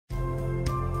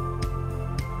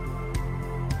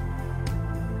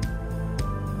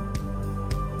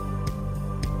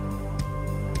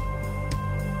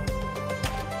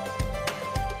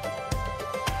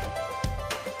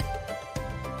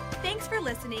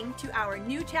listening to our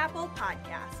New Chapel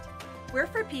podcast. We're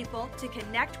for people to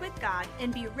connect with God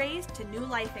and be raised to new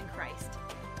life in Christ.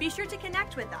 Be sure to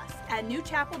connect with us at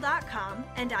newchapel.com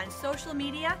and on social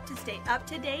media to stay up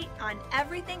to date on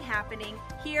everything happening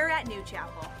here at New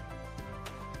Chapel.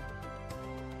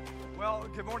 Well,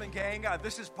 good morning, gang.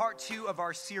 This is part 2 of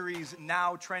our series,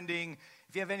 Now Trending.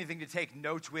 If you have anything to take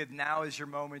notes with, now is your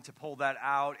moment to pull that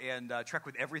out and trek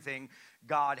with everything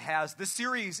God has. This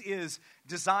series is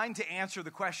designed to answer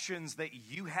the questions that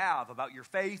you have about your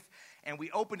faith, and we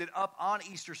opened it up on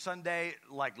Easter Sunday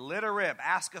like lit a rip.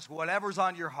 Ask us whatever's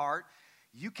on your heart.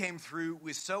 You came through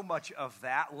with so much of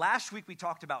that. Last week we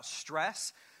talked about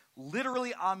stress.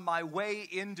 Literally on my way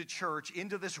into church,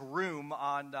 into this room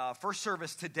on first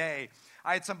service today,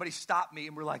 I had somebody stop me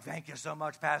and we're like, thank you so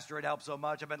much, Pastor. It helped so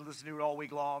much. I've been listening to it all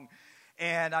week long.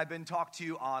 And I've been talked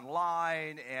to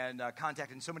online and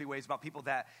contacted in so many ways about people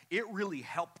that it really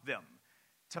helped them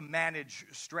to manage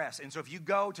stress. And so if you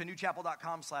go to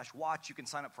newchapel.com/watch, you can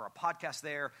sign up for our podcast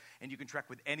there and you can trek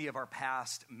with any of our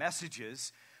past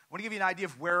messages. I want to give you an idea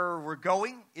of where we're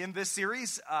going in this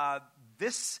series.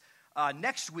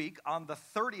 Next week, on the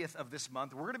 30th of this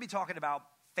month, we're going to be talking about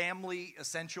family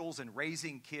essentials and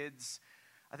raising kids.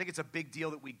 I think it's a big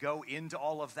deal that we go into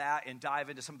all of that and dive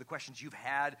into some of the questions you've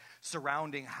had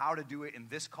surrounding how to do it in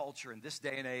this culture, in this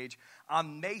day and age.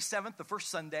 On May 7th, the first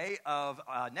Sunday of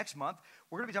next month,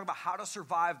 we're going to be talking about how to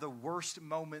survive the worst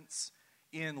moments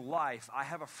in life. I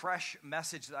have a fresh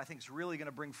message that I think is really going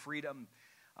to bring freedom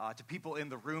to people in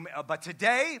the room. But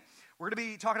today, we're going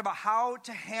to be talking about how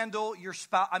to handle your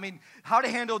spouse. How to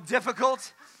handle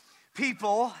difficult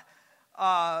people.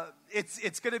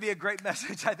 It's going to be a great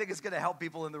message. I think it's going to help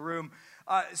people in the room.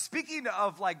 Speaking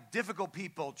of difficult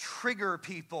people, trigger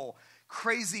people,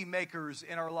 crazy makers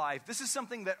in our life, this is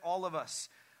something that all of us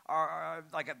are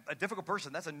like a difficult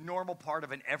person. That's a normal part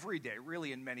of an everyday,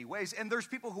 really, in many ways. And there's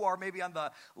people who are maybe on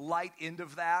the light end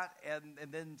of that, and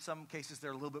then in some cases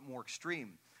they're a little bit more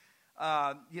extreme.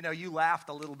 You laughed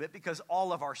a little bit because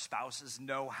all of our spouses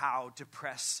know how to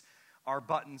press our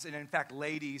buttons. And in fact,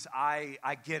 ladies, I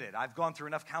get it. I've gone through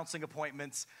enough counseling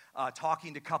appointments,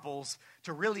 talking to couples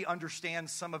to really understand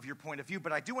some of your point of view.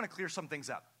 But I do want to clear some things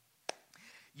up.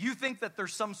 You think that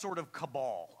there's some sort of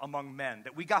cabal among men,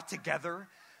 that we got together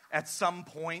at some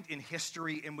point in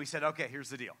history and we said, okay, here's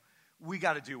the deal. We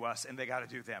got to do us and they got to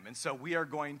do them. And so we are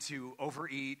going to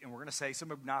overeat and we're going to say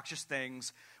some obnoxious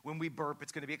things. When we burp,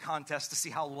 it's going to be a contest to see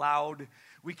how loud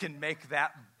we can make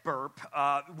that burp.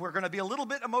 We're going to be a little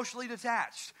bit emotionally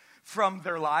detached from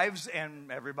their lives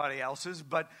and everybody else's.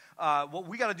 But what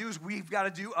we got to do is we've got to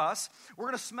do us. We're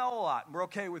going to smell a lot and we're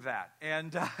okay with that.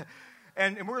 And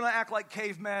we're going to act like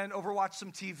cavemen, overwatch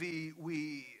some TV.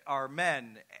 We are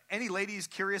men. Any ladies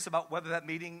curious about whether that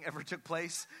meeting ever took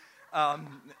place?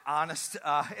 Honest.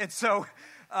 And so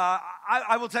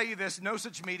I will tell you this, no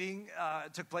such meeting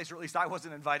took place, or at least I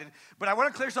wasn't invited. But I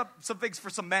want to clear up some things for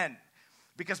some men.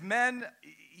 Because men,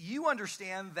 you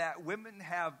understand that women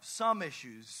have some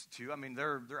issues too.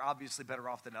 They're obviously better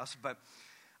off than us. But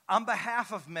on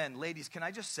behalf of men, ladies, can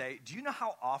I just say, do you know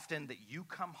how often that you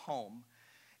come home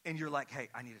and you're like, hey,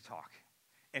 I need to talk?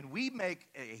 And we make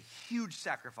a huge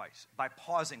sacrifice by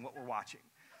pausing what we're watching.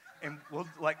 And we'll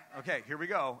okay, here we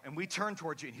go. And we turn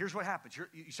towards you, and here's what happens.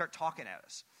 You start talking at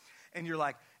us. And you're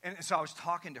like, and so I was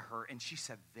talking to her, and she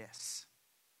said this.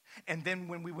 And then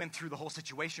when we went through the whole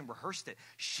situation, rehearsed it,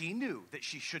 she knew that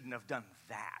she shouldn't have done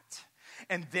that.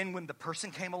 And then when the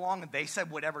person came along and they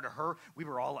said whatever to her, we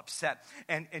were all upset.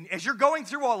 And as you're going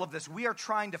through all of this, we are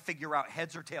trying to figure out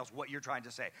heads or tails what you're trying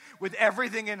to say. With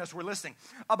everything in us, we're listening.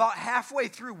 About halfway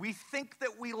through, we think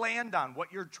that we land on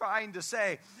what you're trying to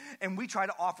say, and we try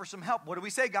to offer some help. What do we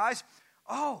say, guys?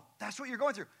 Oh, that's what you're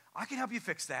going through. I can help you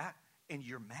fix that. And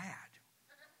you're mad.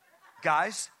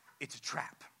 Guys, it's a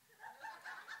trap.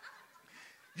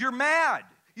 You're mad.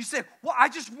 You say, well, I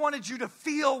just wanted you to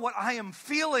feel what I am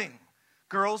feeling.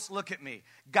 Girls, look at me.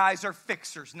 Guys are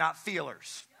fixers, not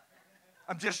feelers.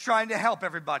 I'm just trying to help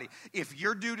everybody. If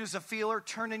your dude is a feeler,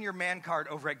 turn in your man card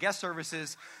over at guest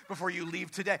services before you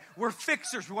leave today. We're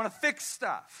fixers. We want to fix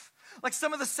stuff. Like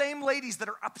some of the same ladies that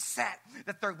are upset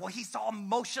that he's all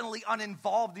emotionally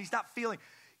uninvolved and he's not feeling.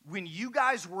 When you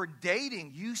guys were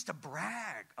dating, you used to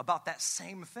brag about that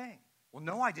same thing. Well,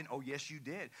 no, I didn't. Oh, yes, you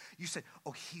did. You said,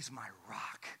 oh, he's my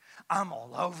rock. I'm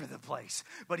all over the place,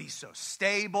 but he's so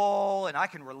stable, and I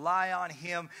can rely on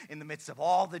him in the midst of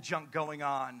all the junk going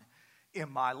on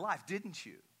in my life, didn't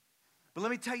you? But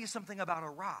let me tell you something about a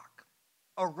rock.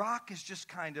 A rock is just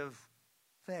kind of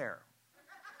there.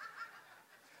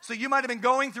 So you might have been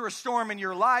going through a storm in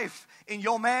your life, and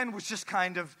your man was just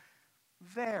kind of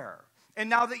there. And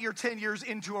now that you're 10 years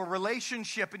into a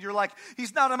relationship and you're like,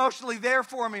 he's not emotionally there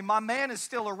for me. My man is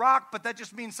still a rock, but that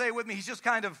just means, say it with me, he's just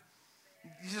kind of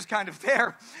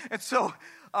there. And so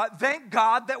thank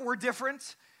God that we're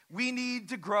different. We need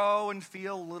to grow and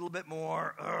feel a little bit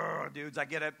more, dudes, I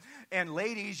get it. And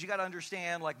ladies, you got to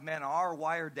understand, like, men are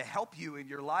wired to help you in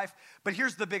your life. But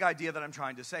here's the big idea that I'm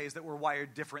trying to say is that we're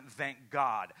wired different, thank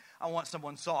God. I want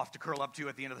someone soft to curl up to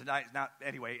at the end of the night. Not,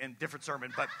 anyway, in different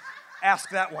sermon, but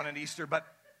ask that one in Easter. But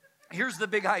here's the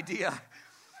big idea.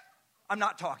 I'm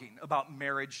not talking about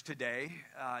marriage today.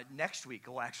 Next week,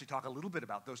 we'll actually talk a little bit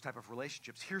about those type of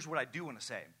relationships. Here's what I do want to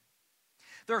say.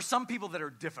 There are some people that are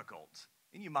difficult.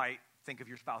 And you might think of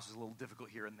your spouse as a little difficult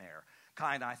here and there.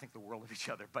 Kai and I think the world of each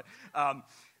other, but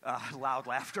loud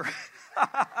laughter.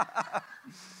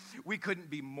 We couldn't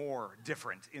be more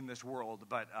different in this world,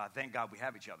 but thank God we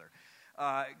have each other.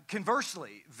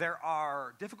 Conversely, there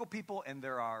are difficult people and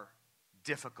there are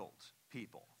difficult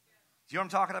people. Do you know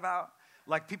what I'm talking about?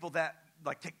 Like people that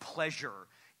like take pleasure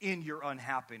in your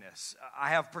unhappiness. I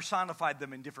have personified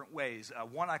them in different ways.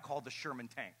 One I call the Sherman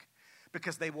tank,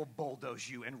 because they will bulldoze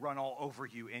you and run all over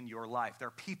you in your life. There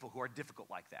are people who are difficult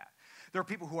like that. There are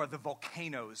people who are the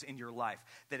volcanoes in your life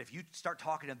that if you start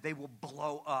talking to them, they will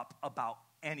blow up about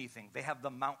anything. They have the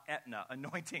Mount Etna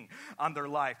anointing on their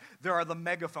life. There are the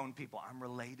megaphone people. I'm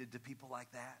related to people like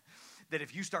that. That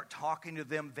if you start talking to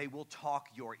them, they will talk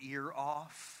your ear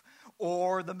off.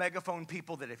 Or the megaphone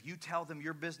people that if you tell them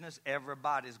your business,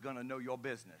 everybody's going to know your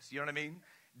business. You know what I mean?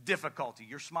 Difficulty.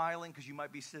 You're smiling because you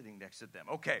might be sitting next to them.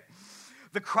 Okay.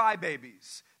 The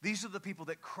crybabies. These are the people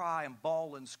that cry and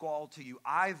bawl and squall to you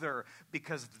either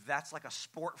because that's like a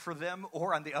sport for them,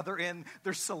 or on the other end,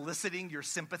 they're soliciting your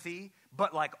sympathy,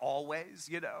 but like always,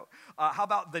 you know. How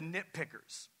about the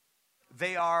nitpickers?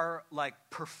 They are like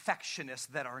perfectionists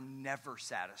that are never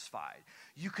satisfied.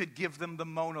 You could give them the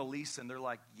Mona Lisa and they're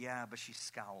like, yeah, but she's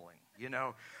scowling, you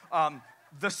know.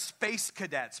 The space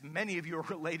cadets, many of you are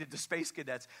related to space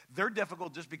cadets. They're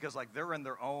difficult just because like they're in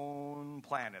their own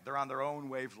planet. They're on their own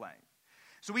wavelength.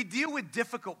 So we deal with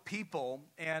difficult people,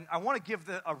 and I want to give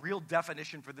a real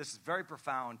definition for this. It's very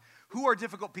profound. Who are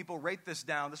difficult people? Write this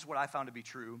down. This is what I found to be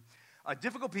true.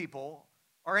 Difficult people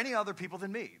are any other people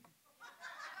than me.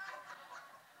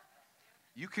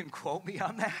 You can quote me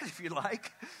on that if you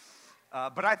like.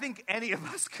 But I think any of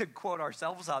us could quote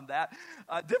ourselves on that.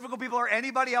 Difficult people are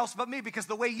anybody else but me, because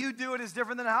the way you do it is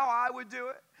different than how I would do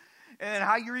it. And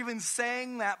how you're even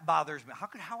saying that bothers me. How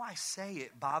could how I say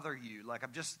it bother you? Like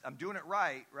I'm doing it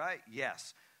right?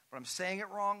 Yes. But I'm saying it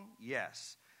wrong?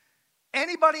 Yes.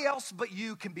 Anybody else but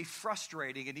you can be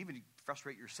frustrating and even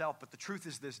frustrate yourself. But the truth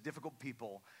is this: difficult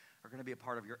people are going to be a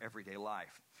part of your everyday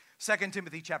life. 2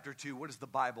 Timothy chapter 2, what does the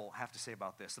Bible have to say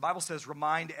about this? The Bible says,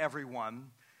 remind everyone.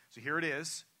 So here it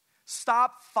is.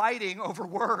 Stop fighting over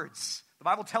words. The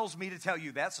Bible tells me to tell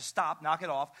you that, so stop, knock it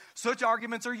off. Such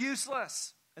arguments are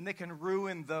useless, and they can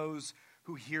ruin those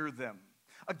who hear them.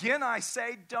 Again, I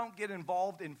say, don't get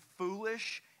involved in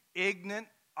foolish, ignorant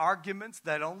arguments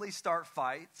that only start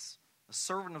fights. A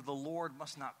servant of the Lord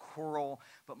must not quarrel,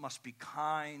 but must be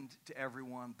kind to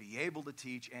everyone, be able to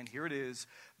teach, and here it is,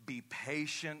 be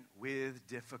patient with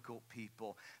difficult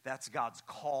people. That's God's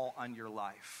call on your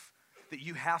life. That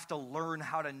you have to learn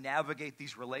how to navigate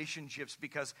these relationships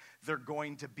because they're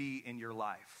going to be in your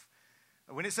life.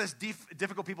 When it says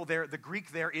difficult people there, the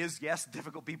Greek there is, yes,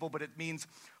 difficult people, but it means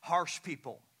harsh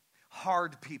people,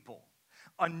 hard people,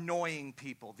 annoying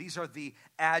people. These are the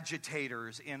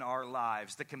agitators in our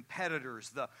lives, the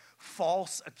competitors, the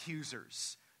false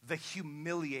accusers, the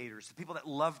humiliators, the people that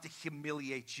love to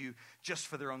humiliate you just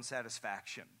for their own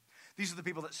satisfaction. These are the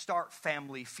people that start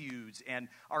family feuds and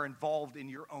are involved in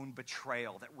your own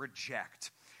betrayal, that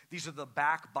reject. These are the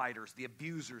backbiters, the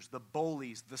abusers, the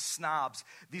bullies, the snobs.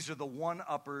 These are the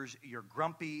one-uppers, your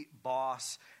grumpy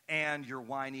boss, and your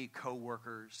whiny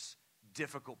coworkers.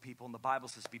 Difficult people, and the Bible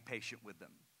says be patient with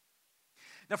them.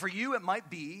 Now for you, it might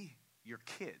be your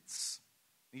kids.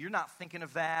 You're not thinking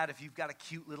of that. If you've got a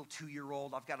cute little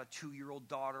 2-year-old, I've got a 2-year-old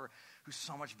daughter who's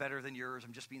so much better than yours.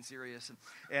 I'm just being serious.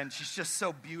 And she's just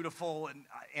so beautiful and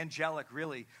angelic,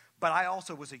 really. But I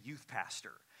also was a youth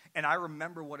pastor. And I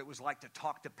remember what it was like to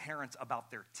talk to parents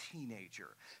about their teenager.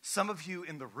 Some of you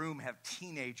in the room have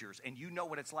teenagers, and you know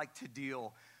what it's like to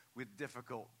deal with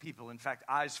difficult people. In fact,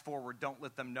 eyes forward, don't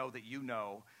let them know that you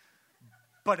know.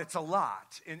 But it's a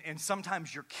lot, and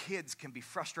sometimes your kids can be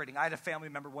frustrating. I had a family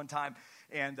member one time,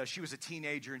 and she was a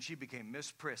teenager, and she became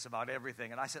Miss Priss about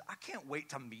everything. And I said, I can't wait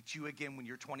to meet you again when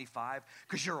you're 25,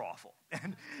 because you're awful.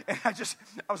 And I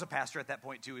was a pastor at that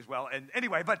point too as well. And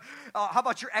anyway, but how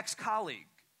about your ex-colleague?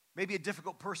 Maybe a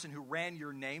difficult person who ran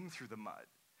your name through the mud,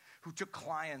 who took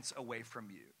clients away from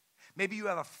you. Maybe you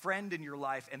have a friend in your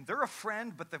life, and they're a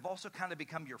friend, but they've also kind of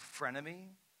become your frenemy.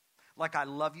 Like, I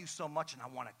love you so much, and I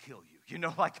want to kill you. You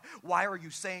know, like, why are you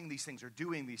saying these things or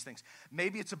doing these things?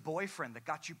 Maybe it's a boyfriend that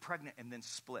got you pregnant and then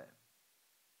split.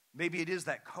 Maybe it is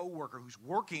that coworker who's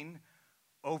working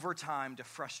overtime to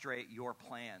frustrate your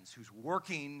plans, who's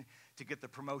working to get the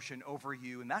promotion over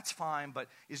you, and that's fine, but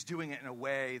is doing it in a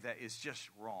way that is just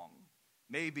wrong.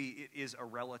 Maybe it is a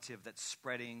relative that's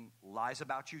spreading lies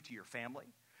about you to your family,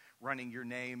 running your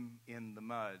name in the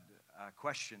mud.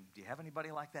 Question, do you have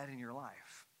anybody like that in your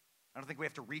life? I don't think we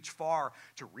have to reach far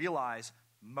to realize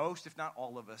most, if not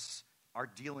all of us, are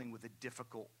dealing with a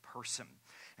difficult person.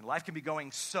 And life can be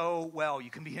going so well. You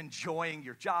can be enjoying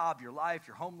your job, your life,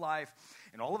 your home life,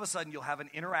 and all of a sudden you'll have an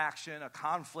interaction, a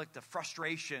conflict, a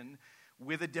frustration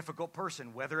with a difficult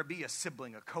person, whether it be a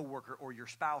sibling, a coworker, or your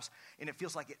spouse, and it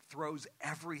feels like it throws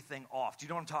everything off. Do you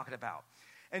know what I'm talking about?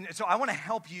 And so I want to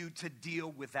help you to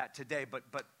deal with that today, but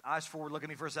eyes forward, look at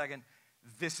me for a second.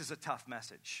 This is a tough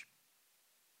message.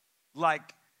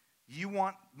 Like, you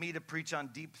want me to preach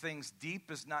on deep things.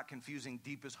 Deep is not confusing.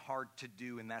 Deep is hard to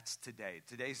do, and that's today.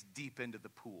 Today's deep into the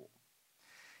pool.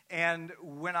 And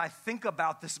when I think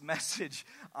about this message,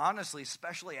 honestly,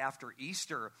 especially after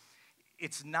Easter,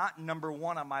 it's not number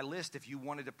one on my list if you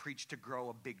wanted to preach to grow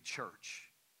a big church.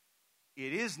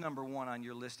 It is number one on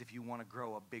your list if you want to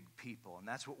grow a big people. And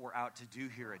that's what we're out to do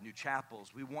here at New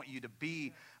Chapels. We want you to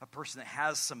be a person that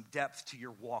has some depth to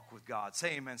your walk with God.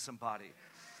 Say amen, somebody.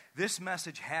 This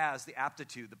message has the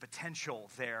aptitude, the potential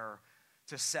there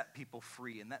to set people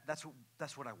free, and that's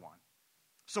what I want.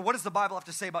 So what does the Bible have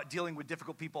to say about dealing with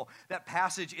difficult people? That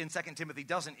passage in 2 Timothy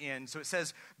doesn't end. So it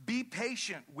says, be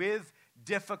patient with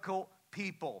difficult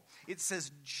people. It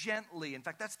says gently. In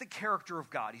fact, that's the character of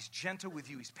God. He's gentle with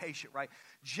you. He's patient, right?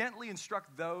 Gently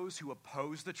instruct those who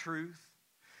oppose the truth.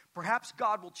 Perhaps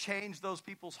God will change those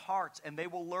people's hearts, and they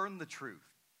will learn the truth.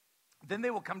 Then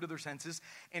they will come to their senses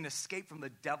and escape from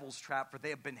the devil's trap, for they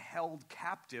have been held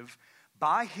captive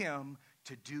by him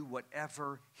to do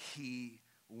whatever he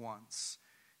wants.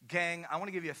 Gang, I want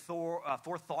to give you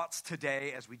four thoughts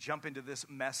today as we jump into this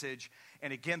message.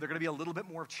 And again, they're going to be a little bit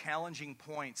more challenging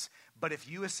points, but if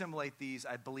you assimilate these,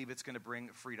 I believe it's going to bring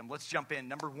freedom. Let's jump in.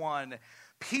 Number one,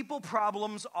 people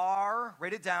problems are,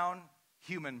 write it down,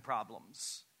 human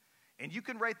problems. And you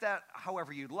can write that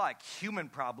however you'd like. Human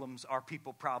problems are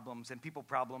people problems, and people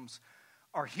problems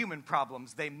are human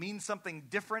problems. They mean something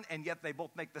different, and yet they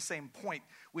both make the same point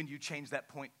when you change that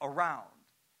point around.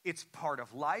 It's part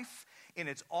of life, and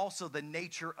it's also the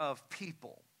nature of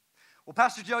people. Well,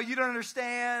 Pastor Joe, you don't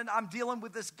understand. I'm dealing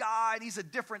with this guy, and he's a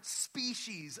different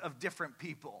species of different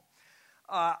people.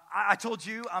 I told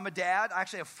you I'm a dad. I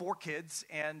actually have 4 kids,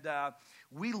 and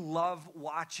we love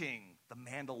watching The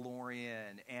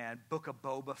Mandalorian and Book of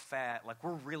Boba Fett. Like,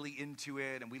 we're really into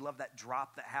it, and we love that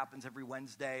drop that happens every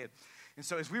Wednesday. And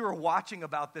so as we were watching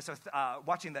about this,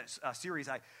 watching that series,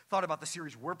 I thought about the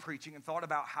series we're preaching and thought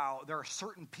about how there are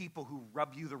certain people who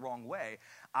rub you the wrong way.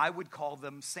 I would call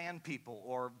them sand people,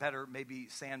 or better, maybe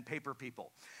sandpaper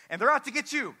people. And they're out to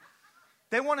get you.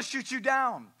 They want to shoot you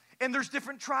down. And there's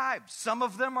different tribes. Some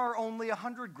of them are only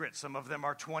 100 grit. Some of them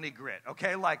are 20 grit,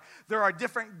 okay? Like, there are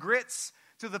different grits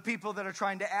to the people that are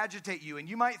trying to agitate you. And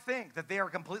you might think that they are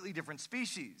completely different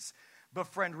species. But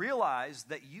friend, realize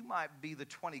that you might be the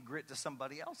 20 grit to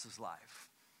somebody else's life.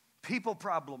 People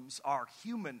problems are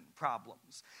human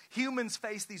problems. Humans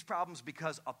face these problems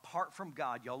because apart from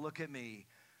God, y'all look at me,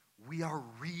 we are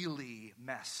really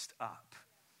messed up.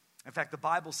 In fact, the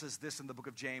Bible says this in the book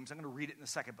of James. I'm going to read it in a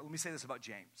second, but let me say this about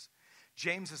James.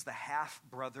 James is the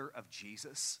half-brother of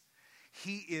Jesus.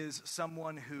 He is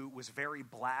someone who was very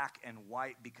black and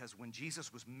white because when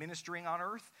Jesus was ministering on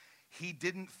earth, he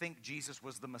didn't think Jesus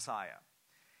was the Messiah.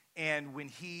 And when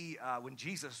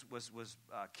Jesus was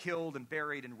killed and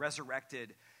buried and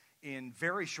resurrected, in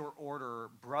very short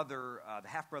order, the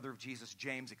half-brother of Jesus,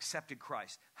 James, accepted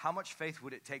Christ. How much faith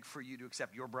would it take for you to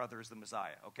accept your brother as the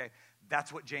Messiah? Okay,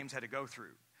 that's what James had to go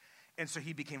through. And so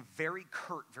he became very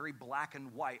curt, very black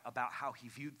and white about how he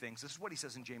viewed things. This is what he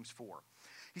says in James 4.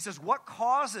 He says, what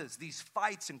causes these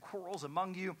fights and quarrels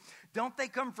among you? Don't they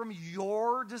come from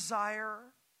your desire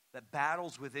that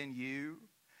battles within you?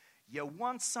 You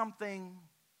want something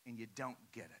and you don't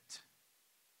get it.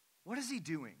 What is he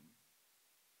doing?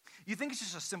 You think it's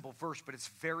just a simple verse, but it's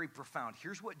very profound.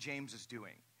 Here's what James is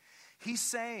doing. He's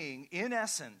saying, in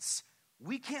essence,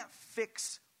 we can't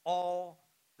fix all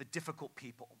the difficult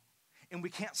people. and we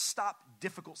can't stop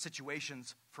difficult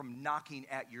situations from knocking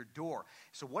at your door.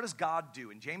 So what does God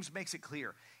do? And James makes it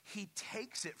clear. He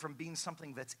takes it from being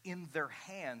something that's in their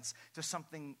hands to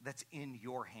something that's in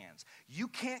your hands. You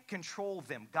can't control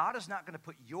them. God is not going to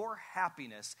put your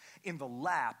happiness in the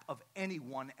lap of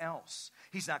anyone else.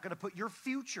 He's not going to put your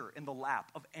future in the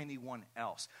lap of anyone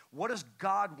else. What does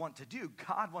God want to do?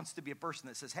 God wants to be a person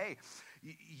that says, hey,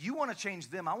 you want to change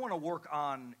them. I want to work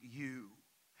on you.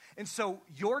 And so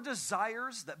your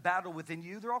desires that battle within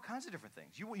you, they're all kinds of different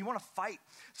things. You want to fight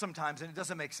sometimes, and it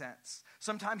doesn't make sense.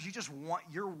 Sometimes you just want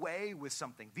your way with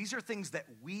something. These are things that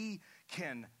we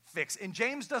can fix. And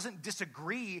James doesn't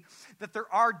disagree that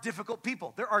there are difficult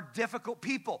people. There are difficult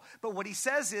people. But what he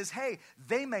says is, hey,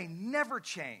 they may never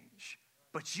change,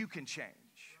 but you can change.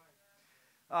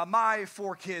 My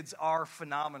 4 kids are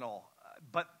phenomenal,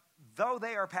 but though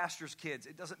they are pastors' kids,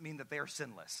 it doesn't mean that they are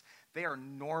sinless. They are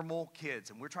normal kids,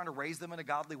 and we're trying to raise them in a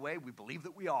godly way. We believe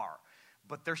that we are,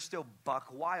 but they're still buck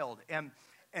wild, and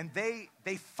they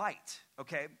fight,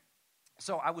 okay?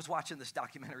 So I was watching this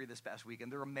documentary this past week,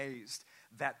 and they're amazed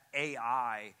that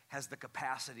AI has the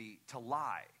capacity to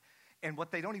lie. And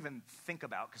what they don't even think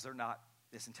about, because they're not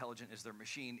as intelligent as their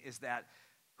machine, is that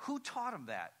who taught them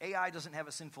that? AI doesn't have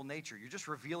a sinful nature. You're just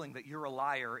revealing that you're a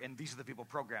liar, and these are the people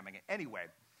programming it. Anyway,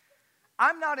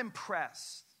 I'm not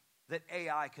impressed that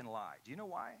AI can lie. Do you know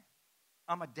why?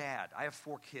 I'm a dad. I have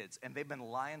 4 kids, and they've been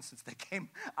lying since they came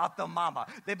out the mama.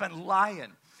 They've been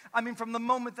lying. I mean, from the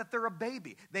moment that they're a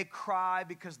baby. They cry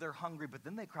because they're hungry, but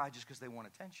then they cry just because they want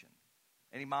attention.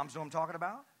 Any moms know what I'm talking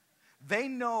about? They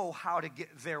know how to get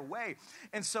their way.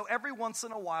 And so every once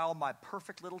in a while, my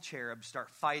perfect little cherubs start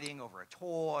fighting over a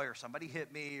toy, or somebody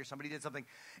hit me, or somebody did something.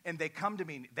 And they come to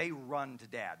me, and they run to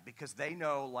Dad, because they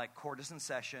know, like, court is in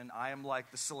session. I am like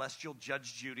the celestial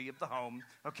Judge Judy of the home,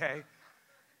 okay?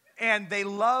 And they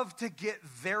love to get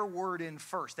their word in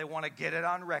first. They want to get it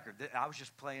on record. I was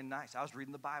just playing nice. I was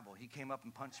reading the Bible. He came up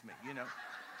and punched me, you know.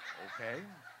 Okay.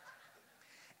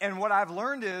 And what I've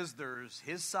learned is there's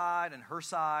his side and her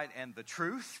side and the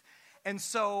truth. And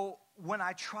so when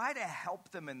I try to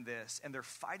help them in this and they're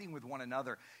fighting with one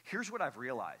another, here's what I've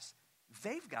realized.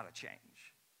 They've got to change.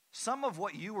 Some of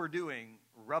what you were doing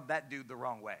rubbed that dude the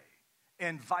wrong way,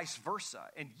 and vice versa.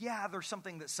 And yeah, there's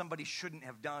something that somebody shouldn't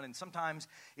have done, and sometimes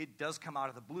it does come out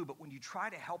of the blue. But when you try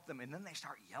to help them and then they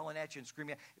start yelling at you and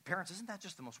screaming at you, parents, isn't that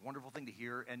just the most wonderful thing to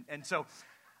hear? And so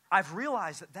I've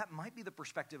realized that might be the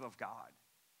perspective of God.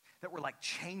 That we're like,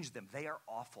 change them. They are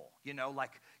awful. You know,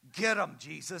 like, get them,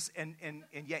 Jesus. And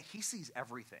yet he sees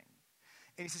everything.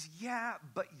 And he says, yeah,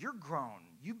 but you're grown.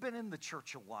 You've been in the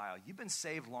church a while. You've been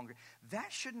saved longer.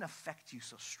 That shouldn't affect you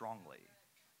so strongly.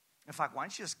 In fact, why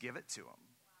don't you just give it to them?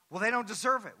 Well, they don't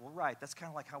deserve it. Well, right. That's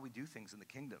kind of like how we do things in the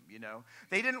kingdom, you know.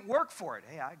 They didn't work for it.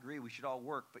 Hey, I agree. We should all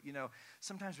work. But, you know,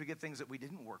 sometimes we get things that we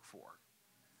didn't work for.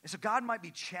 And so God might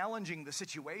be challenging the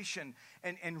situation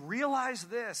and realize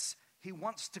this. He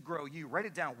wants to grow you. Write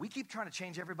it down. We keep trying to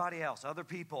change everybody else, other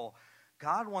people.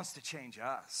 God wants to change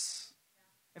us.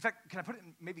 In fact, can I put it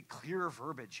in maybe clearer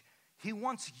verbiage? He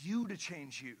wants you to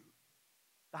change you.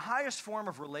 The highest form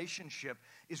of relationship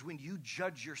is when you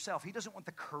judge yourself. He doesn't want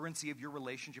the currency of your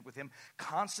relationship with him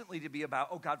constantly to be about,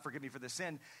 oh, God, forgive me for this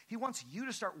sin. He wants you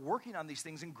to start working on these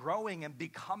things and growing and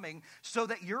becoming so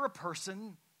that you're a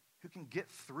person who can get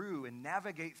through and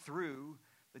navigate through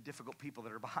the difficult people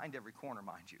that are behind every corner,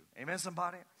 mind you. Amen,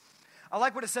 somebody? I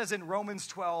like what it says in Romans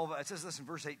 12. It says this in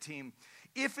verse 18.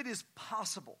 If it is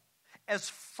possible, as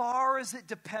far as it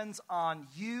depends on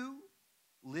you,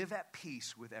 live at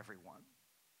peace with everyone.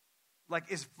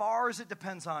 Like, as far as it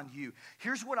depends on you.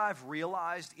 Here's what I've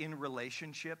realized in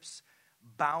relationships.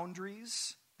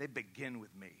 Boundaries, they begin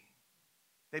with me.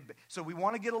 So we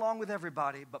want to get along with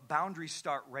everybody, but boundaries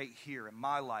start right here in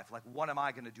my life. Like, what am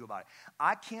I going to do about it?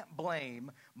 I can't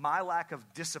blame my lack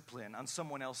of discipline on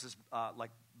someone else's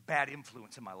bad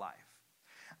influence in my life.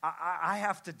 I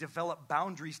have to develop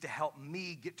boundaries to help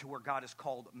me get to where God has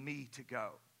called me to go.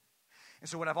 And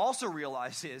so what I've also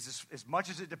realized is as much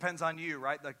as it depends on you,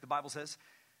 right? Like the Bible says,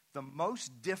 the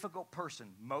most difficult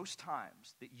person most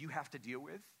times that you have to deal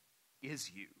with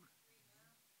is you.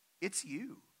 It's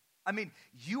you. I mean,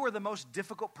 you are the most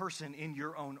difficult person in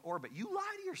your own orbit. You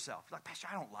lie to yourself. You're like, Pastor,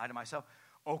 I don't lie to myself.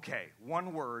 Okay,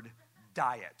 one word,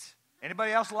 diet.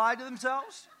 Anybody else lie to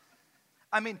themselves?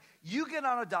 I mean, you get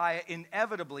on a diet,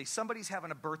 inevitably, somebody's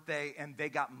having a birthday and they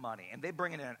got money. And they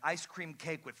bring in an ice cream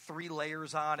cake with 3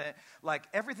 layers on it. Like,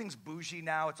 everything's bougie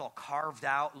now. It's all carved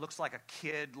out. Looks like a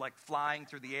kid, like, flying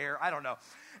through the air. I don't know.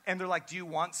 And they're like, do you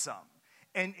want some?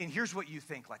 And here's what you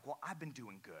think. Like, well, I've been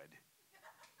doing good.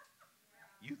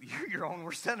 You're your own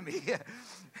worst enemy.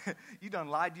 You done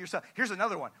lied to yourself. Here's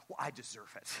another one. Well, I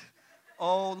deserve it.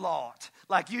 Oh, Lord.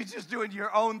 Like you're just doing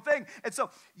your own thing. And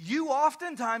so you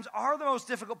oftentimes are the most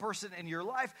difficult person in your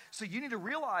life. So you need to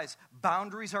realize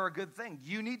boundaries are a good thing.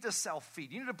 You need to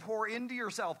self-feed. You need to pour into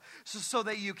yourself so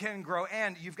that you can grow.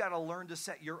 And you've got to learn to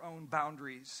set your own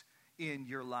boundaries in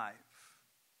your life.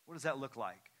 What does that look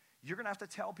like? You're going to have to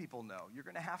tell people no. You're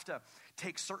going to have to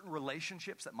take certain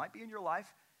relationships that might be in your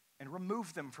life and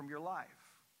remove them from your life.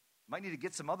 You might need to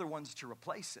get some other ones to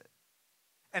replace it.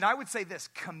 And I would say this,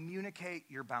 communicate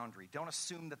your boundary. Don't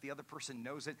assume that the other person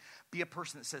knows it. Be a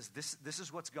person that says, this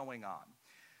is what's going on.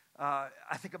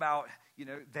 I think about,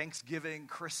 Thanksgiving,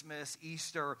 Christmas,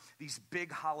 Easter, these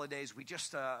big holidays. We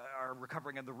just are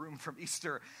recovering in the room from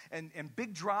Easter. And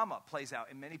big drama plays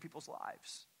out in many people's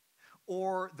lives.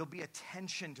 Or there'll be a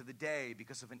tension to the day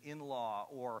because of an in-law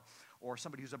or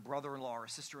somebody who's a brother-in-law or a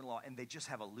sister-in-law, and they just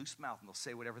have a loose mouth and they'll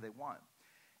say whatever they want.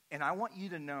 And I want you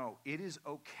to know it is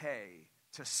okay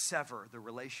to sever the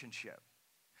relationship.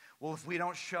 Well, if we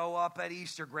don't show up at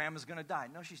Easter, Grandma's going to die.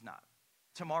 No, she's not.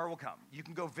 Tomorrow will come. You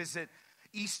can go visit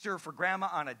Easter for Grandma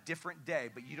on a different day,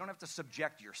 but you don't have to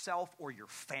subject yourself or your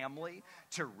family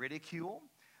to ridicule.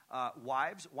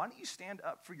 Wives, why don't you stand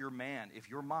up for your man if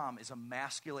your mom is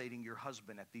emasculating your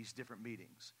husband at these different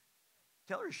meetings?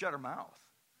 Tell her to shut her mouth.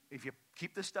 If you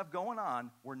keep this stuff going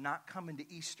on, we're not coming to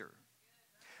Easter.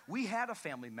 We had a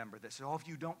family member that said, if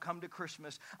you don't come to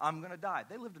Christmas, I'm going to die.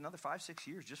 They lived another 5-6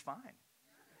 years just fine.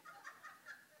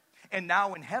 And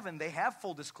now in heaven, they have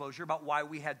full disclosure about why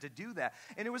we had to do that.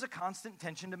 And it was a constant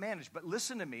tension to manage. But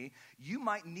listen to me, you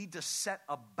might need to set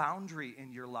a boundary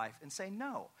in your life and say,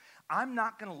 no, I'm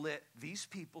not going to let these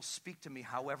people speak to me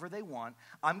however they want.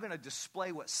 I'm going to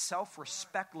display what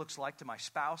self-respect looks like to my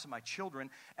spouse and my children.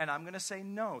 And I'm going to say,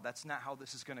 no, that's not how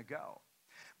this is going to go.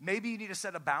 Maybe you need to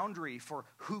set a boundary for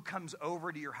who comes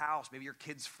over to your house, maybe your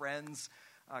kids' friends.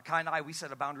 Kai and I, we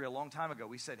set a boundary a long time ago.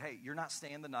 We said, hey, you're not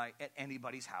staying the night at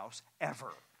anybody's house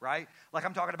ever, right? Like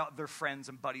I'm talking about their friends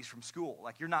and buddies from school.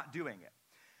 Like you're not doing it.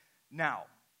 Now,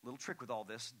 little trick with all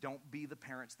this, don't be the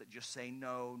parents that just say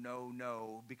no, no,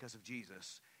 no because of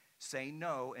Jesus. Say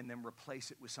no and then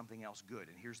replace it with something else good.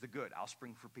 And here's the good. I'll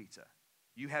spring for pizza.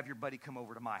 You have your buddy come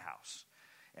over to my house.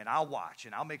 And I'll watch,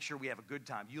 and I'll make sure we have a good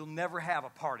time. You'll never have a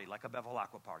party like a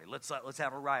Bevelacqua party. Let's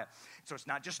have a riot. So it's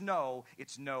not just no,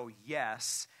 it's no,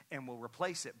 yes, and we'll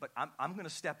replace it. But I'm going to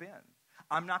step in.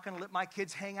 I'm not going to let my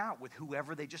kids hang out with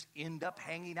whoever they just end up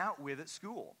hanging out with at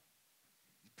school.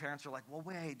 Parents are like, well,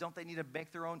 wait, don't they need to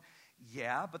make their own?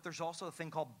 Yeah, but there's also a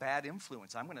thing called bad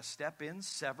influence. I'm going to step in,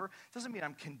 sever. Doesn't mean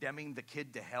I'm condemning the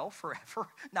kid to hell forever.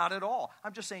 Not at all.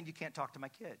 I'm just saying you can't talk to my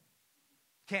kid.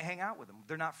 Can't hang out with them.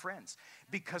 They're not friends.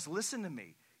 Because listen to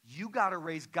me, you got to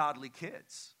raise godly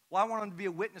kids. Well, I want them to be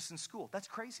a witness in school. That's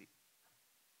crazy.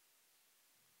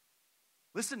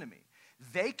 Listen to me.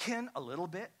 They can, a little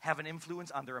bit, have an influence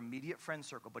on their immediate friend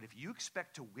circle. But if you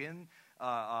expect to win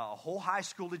a whole high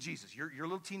school to Jesus, your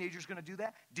little teenager's going to do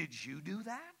that? Did you do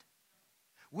that?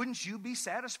 Wouldn't you be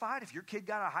satisfied if your kid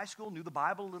got out of high school, knew the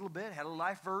Bible a little bit, had a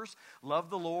life verse, loved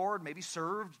the Lord, maybe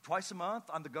served twice a month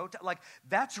on the go? Like,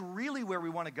 that's really where we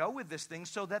want to go with this thing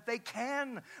so that they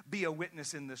can be a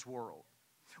witness in this world.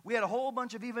 We had a whole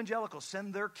bunch of evangelicals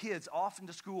send their kids off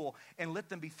into school and let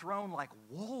them be thrown like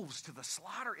wolves to the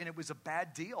slaughter, and it was a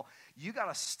bad deal. You got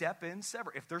to step in,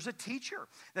 sever. If there's a teacher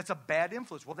that's a bad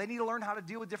influence, well, they need to learn how to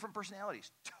deal with different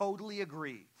personalities. Totally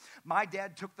agree. My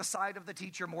dad took the side of the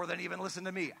teacher more than even listened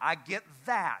to me. I get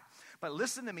that. But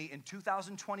listen to me, in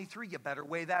 2023, you better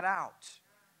weigh that out.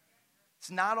 It's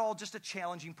not all just a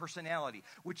challenging personality,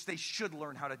 which they should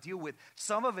learn how to deal with.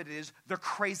 Some of it is they're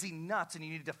crazy nuts, and you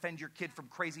need to defend your kid from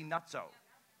crazy nutso.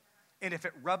 And if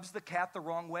it rubs the cat the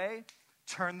wrong way,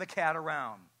 turn the cat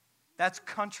around. That's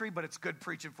country, but it's good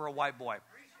preaching for a white boy.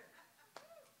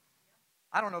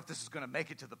 I don't know if this is going to make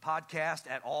it to the podcast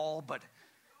at all, but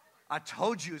I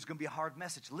told you it's going to be a hard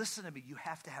message. Listen to me. You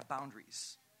have to have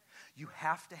boundaries. You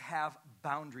have to have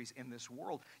boundaries in this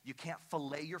world. You can't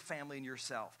fillet your family and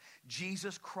yourself.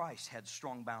 Jesus Christ had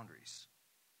strong boundaries.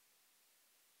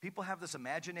 People have this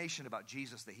imagination about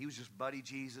Jesus that he was just buddy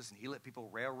Jesus and he let people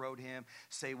railroad him,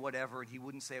 say whatever, and he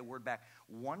wouldn't say a word back.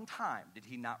 One time did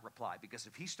he not reply, because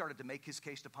if he started to make his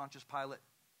case to Pontius Pilate,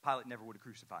 Pilate never would have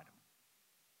crucified him.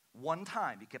 One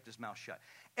time he kept his mouth shut.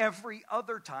 Every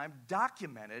other time,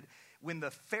 documented, when the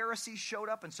Pharisees showed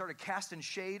up and started casting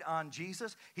shade on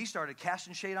Jesus, he started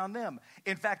casting shade on them.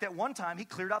 In fact, at one time, he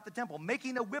cleared out the temple.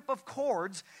 Making a whip of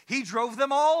cords, he drove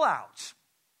them all out.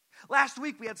 Last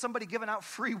week, we had somebody giving out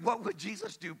free What Would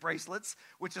Jesus Do bracelets,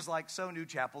 which is like so New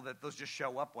Chapel that those just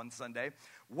show up one Sunday.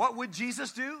 What would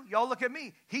Jesus do? Y'all look at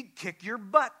me. He'd kick your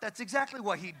butt. That's exactly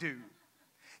what he'd do.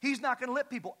 He's not going to let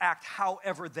people act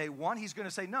however they want. He's going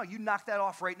to say, no, you knock that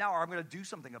off right now or I'm going to do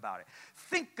something about it.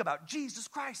 Think about Jesus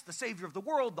Christ, the Savior of the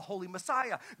world, the Holy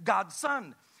Messiah, God's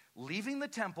Son, leaving the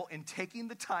temple and taking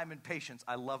the time and patience.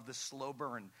 I love this slow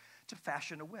burn to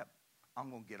fashion a whip. I'm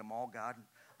going to get them all, God.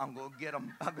 I'm going to get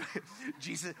them.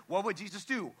 Jesus, what would Jesus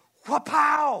do?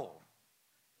 Wha-pow!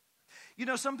 You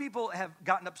know, some people have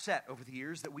gotten upset over the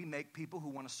years that we make people who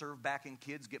want to serve back in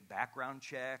kids get background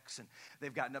checks, and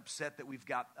they've gotten upset that we've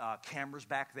got cameras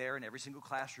back there in every single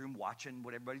classroom watching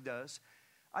what everybody does.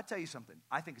 I tell you something,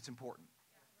 I think it's important.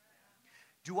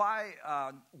 Do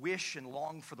I wish and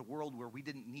long for the world where we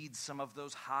didn't need some of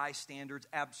those high standards?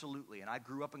 Absolutely. And I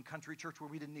grew up in country church where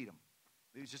we didn't need them.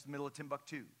 It was just the middle of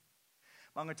Timbuktu.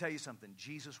 I'm going to tell you something.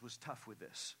 Jesus was tough with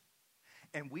this.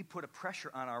 And we put a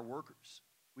pressure on our workers.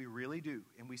 We really do.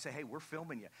 And we say, hey, we're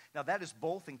filming you. Now, that is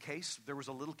both in case there was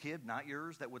a little kid, not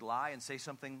yours, that would lie and say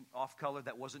something off color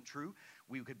that wasn't true.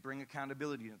 We could bring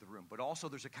accountability into the room. But also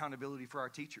there's accountability for our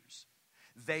teachers.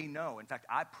 They know. In fact,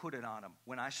 I put it on them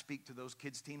when I speak to those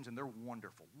kids' teams, and they're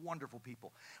wonderful, wonderful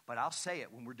people. But I'll say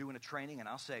it when we're doing a training, and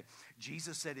I'll say,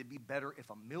 Jesus said it'd be better if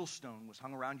a millstone was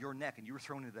hung around your neck and you were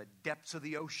thrown into the depths of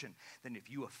the ocean than if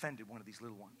you offended one of these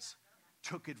little ones,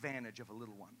 took advantage of a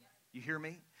little one. You hear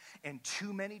me? And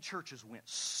too many churches went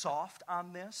soft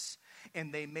on this,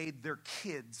 and they made their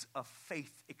kids a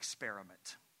faith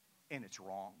experiment, and it's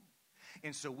wrong.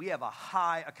 And so we have a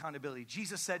high accountability.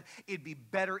 Jesus said it'd be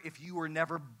better if you were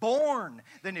never born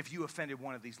than if you offended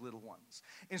one of these little ones.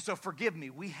 And so forgive me,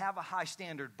 we have a high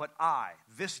standard, but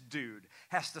this dude,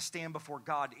 has to stand before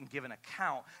God and give an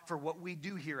account for what we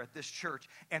do here at this church.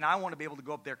 And I want to be able to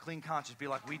go up there clean conscious, be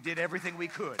like, we did everything we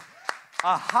could.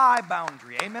 A high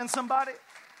boundary. Amen, somebody?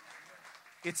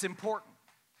 It's important.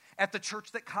 At the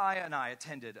church that Kaya and I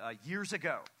attended years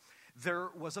ago, there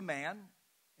was a man,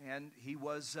 and he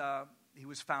was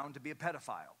found to be a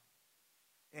pedophile.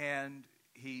 And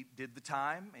he did the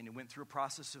time, and he went through a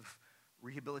process of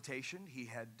rehabilitation. He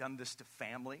had done this to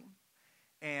family.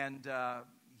 And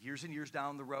years and years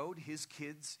down the road, his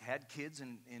kids had kids,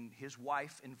 and his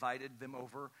wife invited them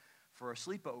over for a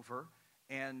sleepover.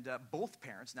 And both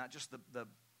parents, not just the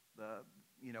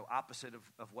opposite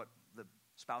of what the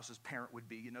spouse's parent would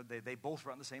be, they both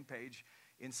were on the same page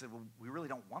and said, well, we really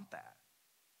don't want that.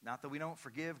 Not that we don't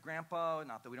forgive Grandpa,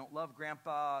 not that we don't love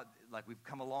Grandpa, like we've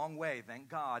come a long way, thank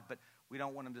God, but we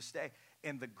don't want him to stay.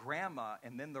 And the grandma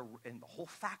and then the whole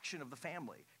faction of the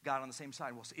family got on the same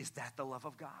side. Well, is that the love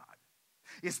of God?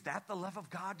 Is that the love of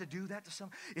God to do that to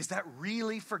someone? Is that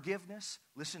really forgiveness?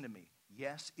 Listen to me.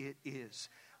 Yes, it is.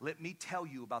 Let me tell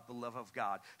you about the love of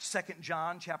God. 2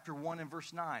 John chapter 1 and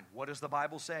verse 9. What does the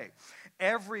Bible say?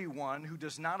 Everyone who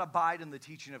does not abide in the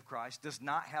teaching of Christ does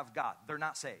not have God. They're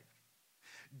not saved.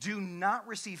 Do not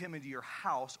receive him into your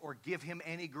house or give him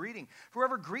any greeting.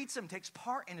 Whoever greets him takes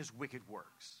part in his wicked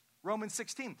works. Romans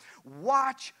 16.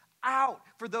 Watch out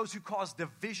for those who cause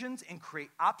divisions and create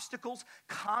obstacles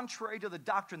contrary to the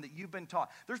doctrine that you've been taught.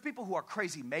 There's people who are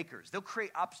crazy makers. They'll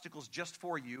create obstacles just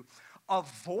for you.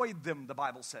 Avoid them, the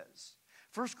Bible says.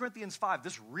 1 Corinthians 5,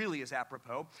 this really is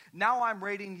apropos. Now I'm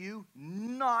rating you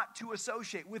not to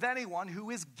associate with anyone who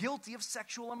is guilty of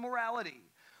sexual immorality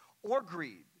or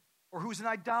greed, or who's an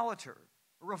idolater,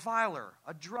 a reviler,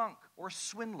 a drunk, or a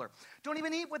swindler. Don't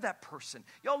even eat with that person.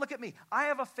 Y'all look at me. I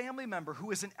have a family member who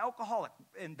is an alcoholic,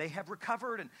 and they have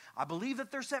recovered, and I believe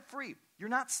that they're set free. You're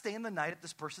not staying the night at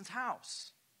this person's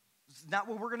house. It's not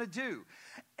what we're going to do.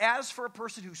 As for a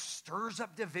person who stirs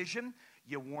up division,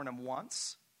 you warn them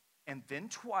once, and then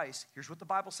twice. Here's what the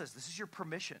Bible says. This is your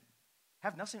permission.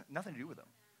 Have nothing to do with them.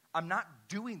 I'm not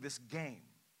doing this game.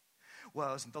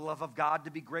 Well, isn't the love of God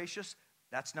to be gracious?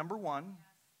 That's number one.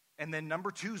 And then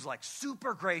number two is like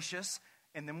super gracious,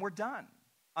 and then we're done.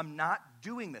 I'm not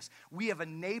doing this. We have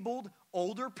enabled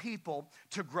older people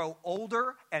to grow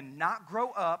older and not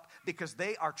grow up because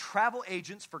they are travel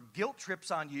agents for guilt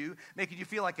trips on you, making you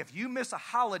feel like if you miss a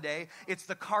holiday, it's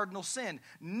the cardinal sin.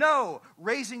 No,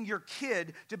 raising your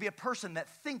kid to be a person that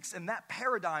thinks in that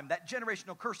paradigm, that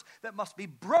generational curse that must be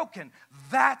broken,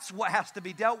 that's what has to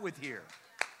be dealt with here.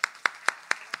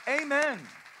 Amen.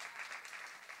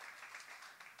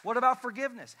 What about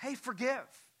forgiveness? Hey, forgive.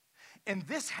 And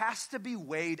this has to be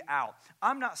weighed out.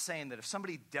 I'm not saying that if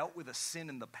somebody dealt with a sin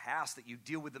in the past that you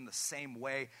deal with them the same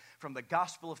way. From the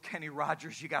Gospel of Kenny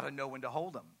Rogers, you got to know when to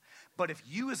hold them. But if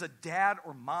you as a dad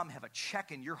or mom have a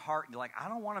check in your heart and you're like, I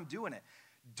don't want them doing it,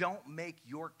 don't make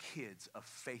your kids a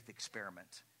faith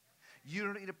experiment. You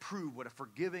don't need to prove what a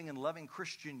forgiving and loving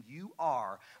Christian you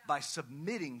are by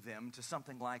submitting them to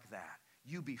something like that.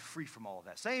 You be free from all of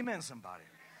that. Say amen, somebody.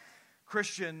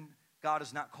 Christian, God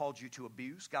has not called you to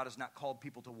abuse. God has not called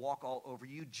people to walk all over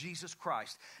you. Jesus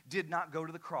Christ did not go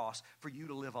to the cross for you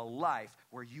to live a life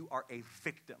where you are a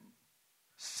victim.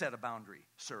 Set a boundary,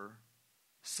 sir.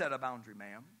 Set a boundary,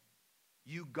 ma'am.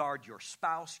 You guard your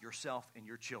spouse, yourself, and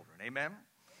your children. Amen? Amen.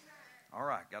 All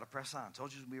right, got to press on.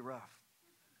 Told you it would be rough.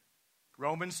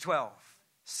 Romans 12,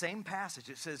 same passage.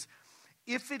 It says,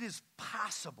 if it is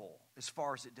possible, as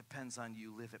far as it depends on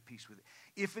you, live at peace with it.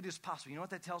 If it is possible, you know what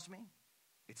that tells me?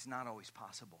 It's not always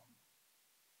possible.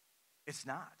 It's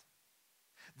not.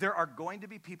 There are going to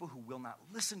be people who will not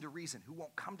listen to reason, who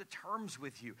won't come to terms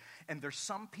with you. And there's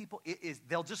some people,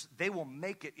 they will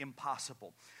make it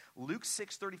impossible. Luke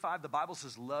 6:35, the Bible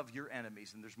says, love your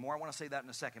enemies. And there's more, I want to say that in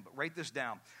a second, but write this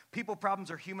down. People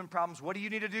problems are human problems. What do you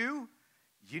need to do?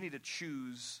 You need to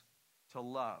choose to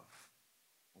love.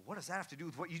 Well, what does that have to do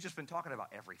with what you've just been talking about?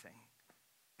 Everything.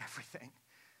 Everything.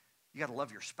 You got to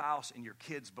love your spouse and your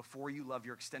kids before you love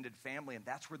your extended family, and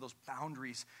that's where those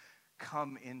boundaries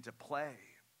come into play.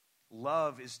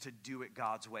 Love is to do it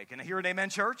God's way. Can I hear an amen,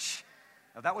 church?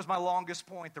 Now, that was my longest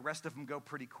point. The rest of them go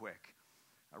pretty quick.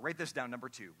 Write this down, number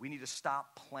 2. We need to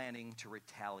stop planning to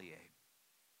retaliate.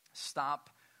 Stop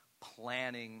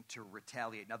planning to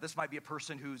retaliate. Now, this might be a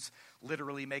person who's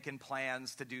literally making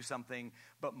plans to do something,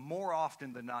 but more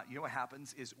often than not, you know what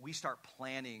happens is we start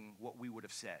planning what we would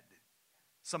have said.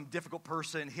 Some difficult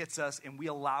person hits us, and we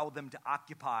allow them to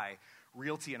occupy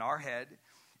realty in our head,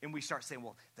 and we start saying,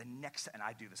 well, the next, and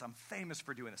I do this, I'm famous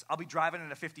for doing this. I'll be driving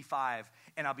in a 55,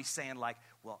 and I'll be saying like,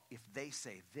 well, if they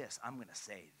say this, I'm going to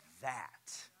say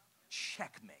that.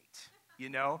 Checkmate. You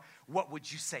know, what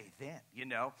would you say then? You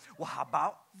know, well, how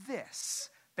about this?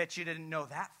 Bet you didn't know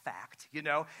that fact, you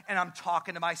know? And I'm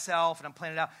talking to myself and I'm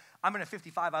planning it out. I'm in a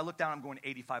 55. I look down, I'm going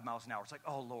 85 miles an hour. It's like,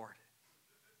 oh, Lord,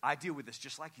 I deal with this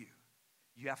just like you.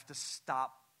 You have to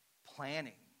stop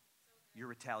planning your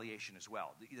retaliation as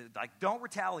well. Like, don't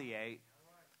retaliate.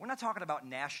 We're not talking about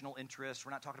national interests.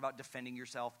 We're not talking about defending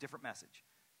yourself. Different message.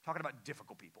 We're talking about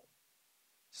difficult people.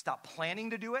 Stop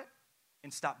planning to do it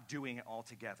and stop doing it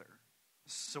altogether.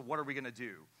 So what are we going to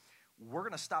do? We're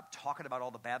going to stop talking about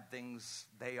all the bad things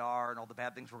they are and all the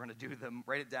bad things we're going to do to them.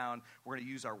 Write it down. We're going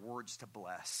to use our words to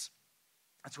bless.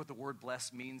 That's what the word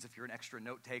bless means if you're an extra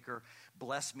note taker.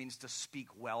 Bless means to speak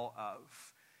well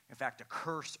of. In fact, a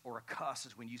curse or a cuss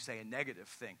is when you say a negative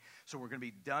thing. So we're going to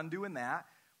be done doing that.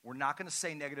 We're not going to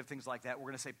say negative things like that. We're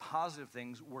going to say positive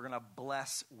things. We're going to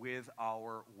bless with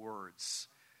our words.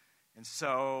 And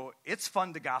so it's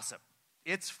fun to gossip.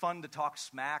 It's fun to talk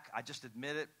smack. I just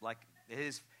admit it. Like it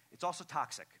is. It's also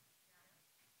toxic.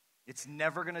 It's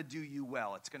never going to do you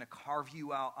well. It's going to carve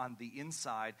you out on the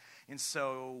inside. And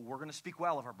so we're going to speak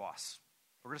well of our boss.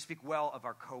 We're going to speak well of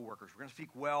our coworkers. We're going to speak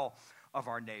well of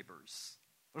our neighbors.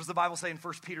 What does the Bible say in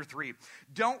 1 Peter 3?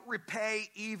 Don't repay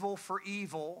evil for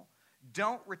evil.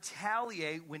 Don't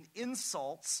retaliate when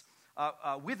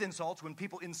with insults when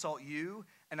people insult you.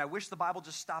 And I wish the Bible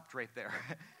just stopped right there.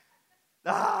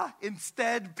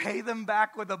 Instead, pay them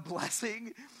back with a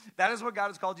blessing. That is what God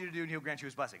has called you to do, and he'll grant you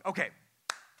his blessing. Okay,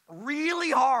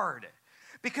 really hard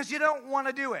because you don't want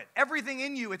to do it. Everything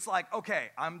in you, it's like, okay,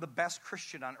 I'm the best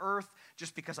Christian on earth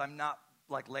just because I'm not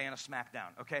like laying a smack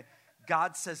down, okay?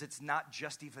 God says it's not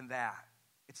just even that.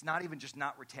 It's not even just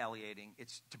not retaliating.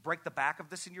 It's to break the back of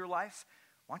this in your life.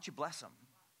 Why don't you bless them?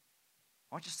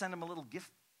 Why don't you send them a little gift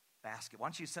basket? Why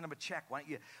don't you send them a check? Why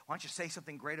don't you say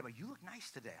something great about, you look nice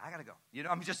today. I got to go. You know,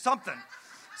 I mean, just something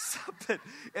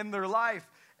in their life.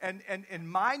 And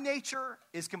my nature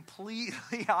is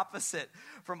completely opposite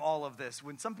from all of this.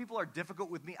 When some people are difficult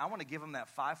with me, I want to give them that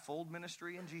fivefold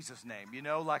ministry in Jesus' name. You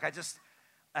know, like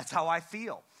that's how I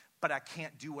feel. But I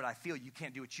can't do what I feel. You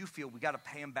can't do what you feel. We got to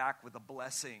pay them back with a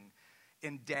blessing.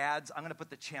 And dads, I'm going to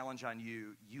put the challenge on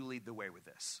you. You lead the way with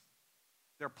this.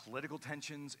 There are political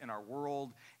tensions in our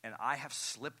world, and I have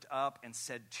slipped up and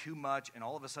said too much, and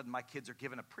all of a sudden my kids are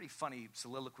giving a pretty funny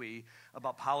soliloquy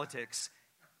about politics,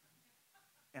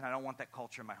 and I don't want that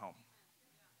culture in my home.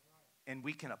 And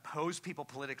we can oppose people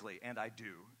politically, and I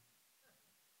do.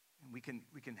 And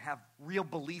we can have real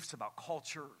beliefs about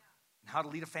culture and how to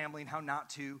lead a family and how not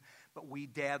to, but we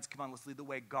dads, come on, let's lead the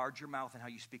way. Guard your mouth and how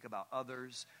you speak about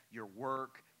others, your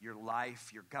work, your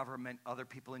life, your government, other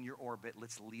people in your orbit.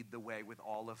 Let's lead the way with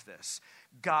all of this.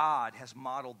 God has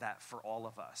modeled that for all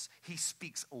of us. He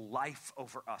speaks life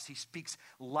over us. He speaks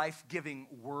life-giving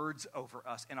words over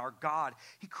us. And our God,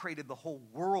 he created the whole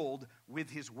world with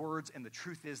his words, and the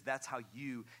truth is that's how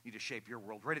you need to shape your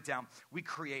world. Write it down. We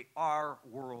create our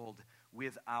world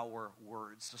with our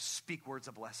words. So speak words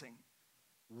of blessing.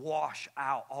 Wash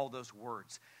out all those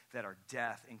words that are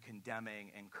death and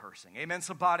condemning and cursing. Amen,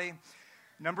 somebody?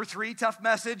 Number 3, tough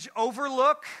message.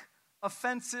 Overlook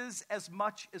offenses as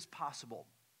much as possible.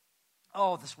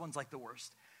 Oh, this one's like the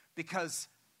worst. Because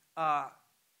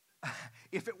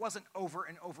if it wasn't over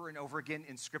and over and over again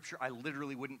in Scripture, I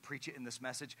literally wouldn't preach it in this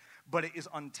message. But it is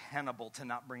untenable to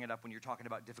not bring it up when you're talking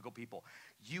about difficult people.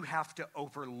 You have to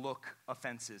overlook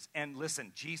offenses. And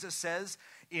listen, Jesus says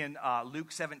in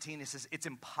Luke 17, he says, it's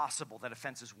impossible that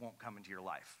offenses won't come into your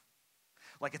life.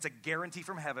 Like it's a guarantee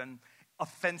from heaven.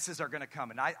 Offenses are going to come.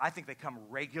 And I think they come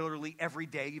regularly, every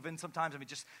day even sometimes. I mean,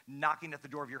 just knocking at the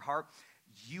door of your heart.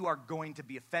 You are going to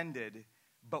be offended.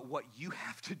 But what you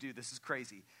have to do, this is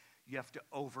crazy, you have to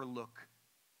overlook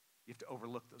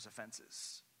those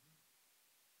offenses.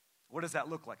 What does that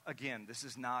look like? Again, this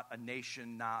is not a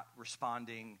nation not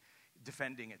responding,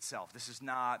 defending itself. This is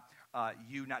not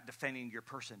you not defending your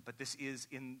person, but this is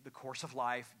in the course of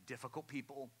life, difficult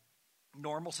people,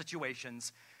 normal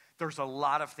situations. There's a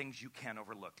lot of things you can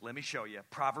overlook. Let me show you.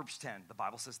 Proverbs 10, the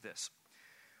Bible says this.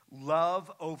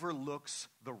 Love overlooks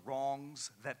the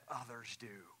wrongs that others do.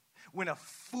 When a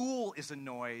fool is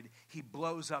annoyed, he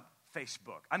blows up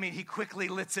Facebook. I mean, he quickly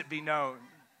lets it be known.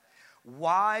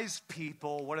 Wise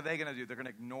people, what are they going to do? They're going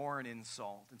to ignore an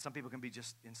insult. And some people can be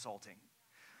just insulting.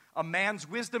 A man's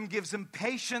wisdom gives him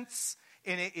patience,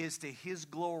 and it is to his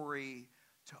glory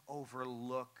to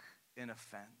overlook an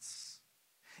offense.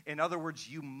 In other words,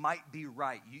 you might be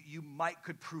right. You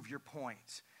could prove your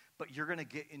point, but you're going to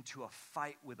get into a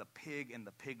fight with a pig, and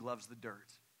the pig loves the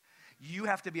dirt. You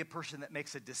have to be a person that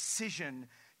makes a decision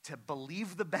to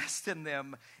believe the best in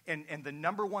them. And the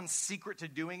number one secret to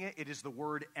doing it is the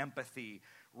word empathy.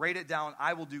 Write it down.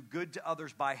 I will do good to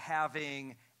others by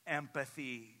having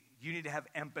empathy. You need to have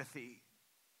empathy.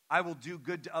 I will do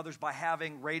good to others by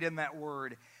having, right in that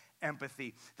word,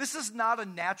 empathy. This is not a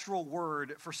natural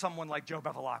word for someone like Joe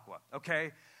Bevelacqua,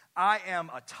 okay? I am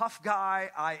a tough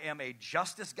guy. I am a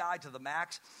justice guy to the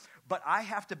max. But I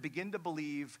have to begin to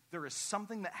believe there is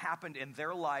something that happened in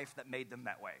their life that made them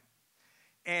that way.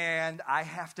 And I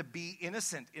have to be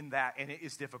innocent in that, and it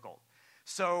is difficult.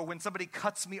 So when somebody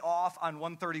cuts me off on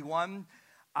 131,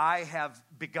 I have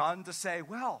begun to say,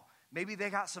 well, maybe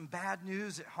they got some bad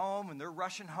news at home, and they're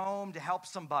rushing home to help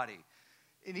somebody.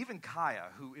 And even Kaya,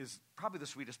 who is probably the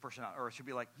sweetest person on earth, should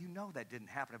be like, you know that didn't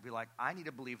happen. I'd be like, I need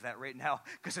to believe that right now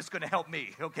because it's going to help me,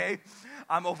 okay?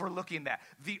 I'm overlooking that.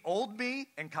 The old me,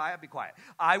 and Kaya, be quiet,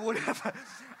 I would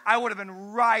have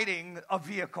been riding a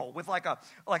vehicle with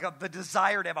the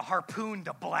desire to have a harpoon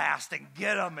to blast and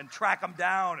get them and track them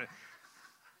down.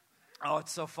 Oh,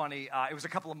 it's so funny. It was a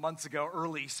couple of months ago,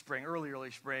 early spring,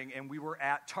 and we were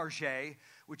at Target,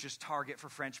 which is Target for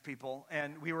French people,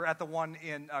 and we were at the one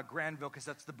in Granville because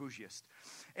that's the bougiest.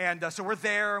 And so we're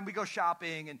there, and we go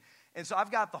shopping, and so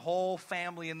I've got the whole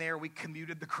family in there. We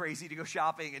commuted the crazy to go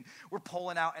shopping, and we're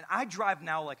pulling out, and I drive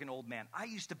now like an old man. I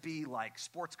used to be like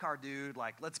sports car dude,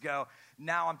 like let's go.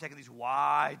 Now I'm taking these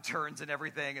wide turns and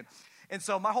everything, and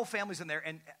so my whole family's in there,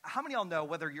 and how many of y'all know,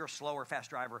 whether you're a slow or fast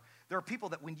driver, there are people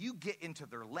that when you get into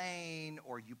their lane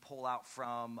or you pull out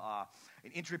from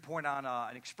an entry point on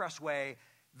an expressway,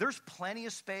 there's plenty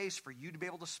of space for you to be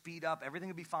able to speed up. Everything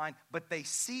will be fine, but they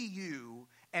see you,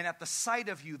 and at the sight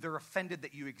of you, they're offended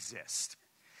that you exist.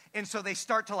 And so they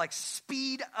start to like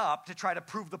speed up to try to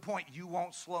prove the point. You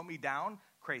won't slow me down.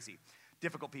 Crazy.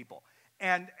 Difficult people.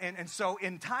 And so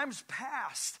in times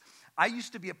past, I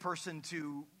used to be a person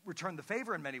to return the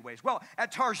favor in many ways. Well,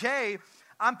 at Target,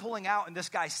 I'm pulling out, and this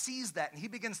guy sees that, and he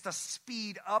begins to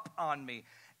speed up on me.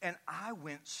 And I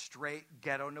went straight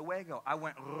ghetto nuego. I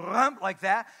went like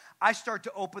that. I start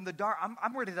to open the door.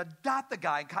 I'm ready to dot the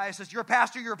guy. And Kaya says, you're a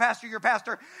pastor, you're a pastor, you're a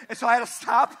pastor. And so I had to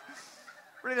stop,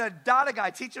 ready to dot a guy,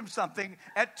 teach him something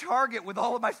at Target with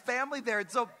all of my family there. And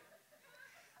so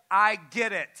I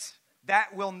get it.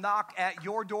 That will knock at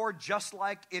your door just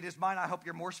like it is mine. I hope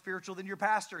you're more spiritual than your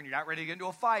pastor and you're not ready to get into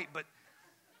a fight, but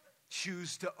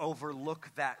choose to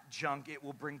overlook that junk. It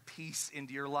will bring peace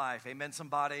into your life. Amen,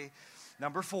 somebody?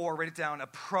 Number 4, write it down.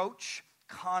 Approach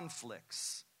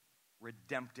conflicts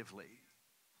redemptively.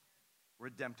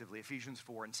 Redemptively. Ephesians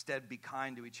 4. Instead, be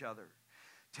kind to each other,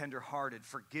 tenderhearted,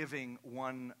 forgiving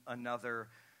one another,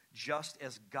 just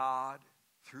as God,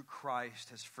 through Christ,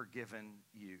 has forgiven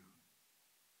you.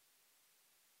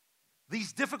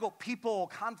 These difficult people,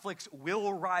 conflicts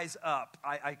will rise up.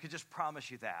 I could just promise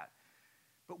you that.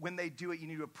 But when they do it, you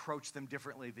need to approach them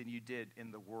differently than you did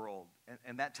in the world.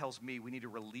 And that tells me we need to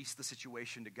release the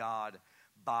situation to God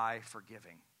by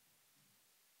forgiving.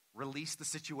 Release the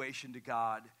situation to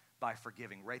God by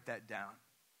forgiving. Write that down.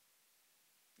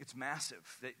 It's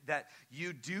massive that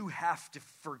you do have to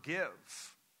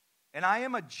forgive. And I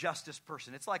am a justice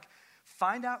person. It's like,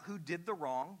 find out who did the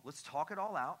wrong, let's talk it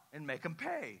all out, and make them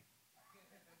pay.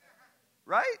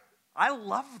 Right? I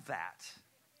love that.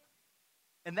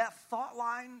 And that thought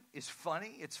line is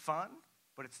funny, it's fun,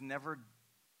 but it's never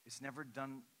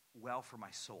done well for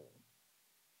my soul.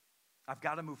 I've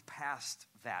got to move past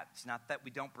that. It's not that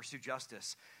we don't pursue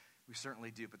justice. We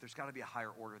certainly do, but there's got to be a higher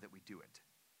order that we do it.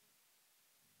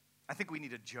 I think we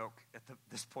need a joke at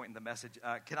this point in the message.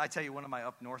 Can I tell you one of my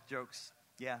up north jokes?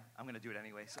 Yeah, I'm going to do it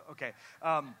anyway. So, okay.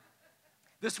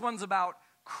 This one's about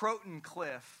Croton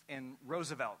Cliff and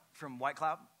Roosevelt from White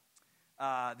Cloud.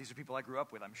 These are people I grew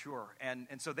up with, I'm sure. And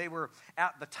so they were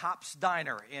at the Tops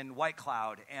Diner in White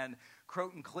Cloud, and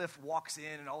Croton Cliff walks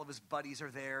in, and all of his buddies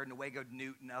are there, Newego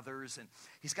Newt and others, and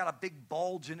he's got a big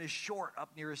bulge in his short up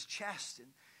near his chest, and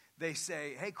they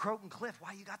say, "Hey, Croton Cliff,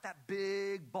 why you got that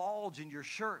big bulge in your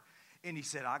shirt?" And he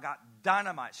said, "I got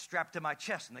dynamite strapped to my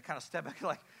chest." And they kind of step back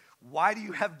like, "Why do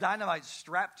you have dynamite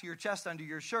strapped to your chest under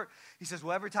your shirt?" He says,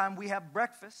 "Well, every time we have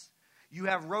breakfast, you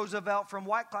have Roosevelt from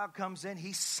White Cloud comes in,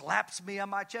 he slaps me on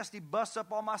my chest, he busts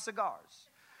up all my cigars.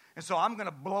 And so I'm going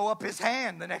to blow up his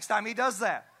hand the next time he does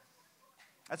that."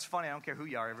 That's funny. I don't care who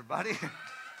you are, everybody.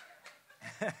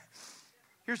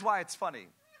 Here's why it's funny.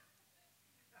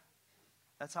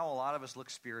 That's how a lot of us look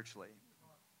spiritually.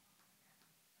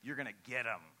 You're going to get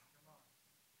them.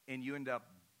 And you end up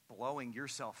blowing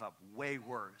yourself up way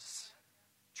worse,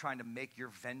 trying to make your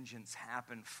vengeance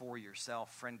happen for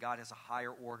yourself. Friend, God has a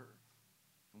higher order.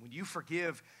 And when you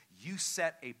forgive, you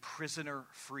set a prisoner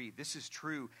free. This is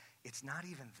true. It's not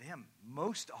even them.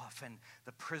 Most often,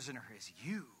 the prisoner is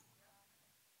you.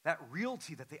 That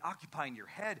realty that they occupy in your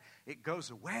head, it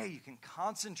goes away. You can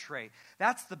concentrate.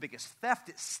 That's the biggest theft.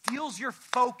 It steals your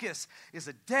focus as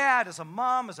a dad, as a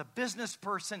mom, as a business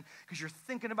person, because you're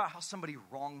thinking about how somebody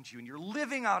wronged you, and you're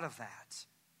living out of that.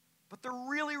 But they're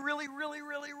really, really, really,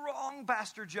 really wrong,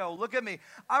 Pastor Joe. Look at me.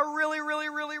 I really, really,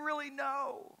 really, really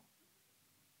know.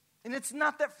 And it's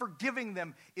not that forgiving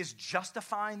them is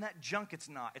justifying that junk. It's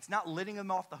not. It's not letting them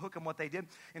off the hook on what they did.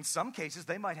 In some cases,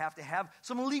 they might have to have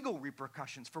some legal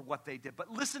repercussions for what they did.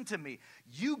 But listen to me.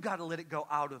 You got to let it go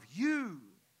out of you.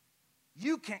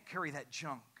 You can't carry that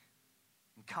junk.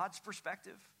 In God's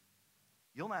perspective,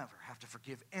 you'll never have to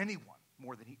forgive anyone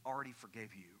more than he already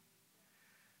forgave you.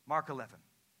 Mark 11.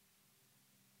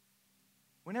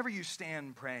 Whenever you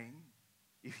stand praying,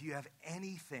 if you have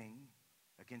anything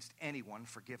against anyone,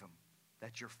 forgive him.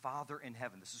 That your Father in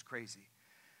heaven, this is crazy,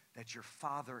 that your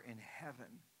Father in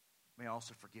heaven may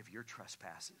also forgive your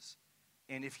trespasses.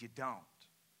 And if you don't,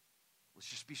 let's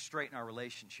just be straight in our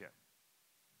relationship.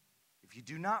 If you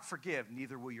do not forgive,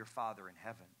 neither will your Father in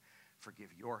heaven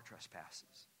forgive your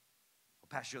trespasses. Well,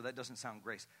 Pastor Joe, that doesn't sound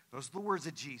grace. Those are the words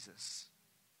of Jesus.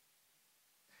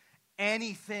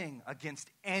 Anything against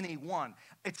anyone.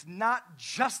 It's not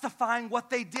justifying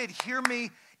what they did. Hear me.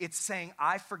 It's saying,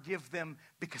 I forgive them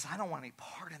because I don't want any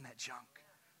part in that junk.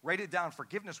 Write it down.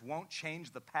 Forgiveness won't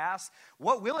change the past.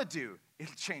 What will it do?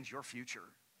 It'll change your future.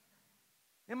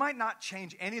 It might not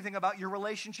change anything about your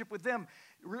relationship with them.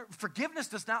 Forgiveness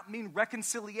does not mean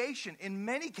reconciliation. In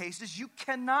many cases, you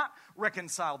cannot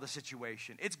reconcile the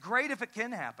situation. It's great if it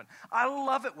can happen. I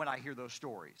love it when I hear those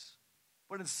stories.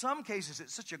 But in some cases,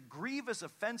 it's such a grievous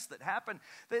offense that happened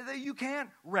that you can't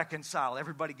reconcile.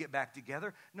 Everybody get back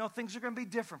together. No, things are going to be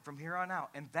different from here on out.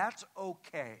 And that's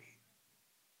okay.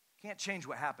 Can't change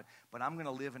what happened. But I'm going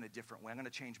to live in a different way. I'm going to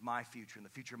change my future and the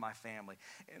future of my family.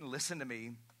 And listen to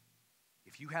me.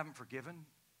 If you haven't forgiven,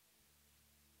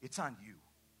 it's on you.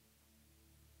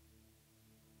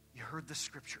 You heard the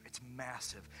scripture. It's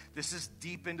massive. This is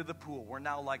deep into the pool. We're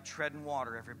now like treading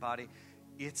water, everybody.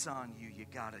 It's on you. You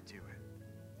got to do it.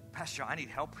 Pastor, I need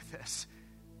help with this.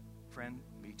 Friend,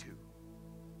 me too.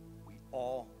 We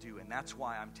all do. And that's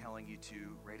why I'm telling you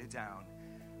to write it down.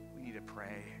 We need to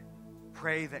pray.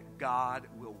 Pray that God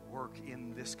will work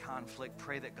in this conflict.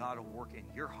 Pray that God will work in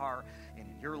your heart and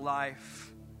in your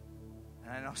life.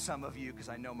 And I know some of you, because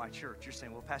I know my church, you're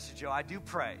saying, well, Pastor Joe, I do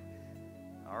pray.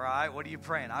 All right, what are you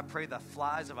praying? I pray the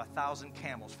flies of 1,000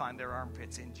 camels find their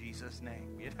armpits in Jesus'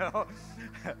 name, you know?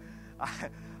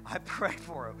 I pray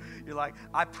for them. You're like,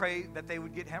 I pray that they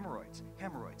would get hemorrhoids.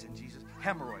 Hemorrhoids in Jesus.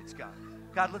 Hemorrhoids, God.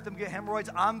 God, let them get hemorrhoids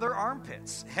on their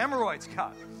armpits. Hemorrhoids,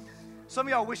 God. Some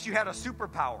of y'all wish you had a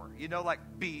superpower, you know, like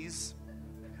bees.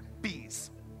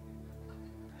 Bees.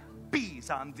 bees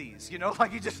on these. You know,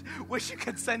 like you just wish you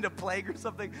could send a plague or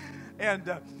something.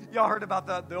 And y'all heard about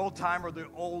the old timer, the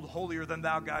old holier than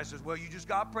thou guy says, well, you just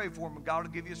got to pray for him and God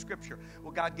will give you a scripture.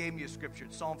 Well, God gave me a scripture.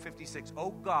 It's Psalm 56.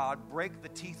 Oh, God, break the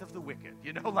teeth of the wicked.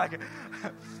 You know, like,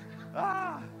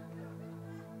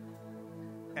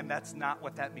 And that's not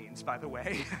what that means, by the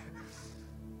way.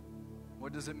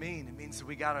 What does it mean? It means that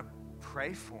we got to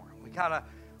pray for them.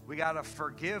 We gotta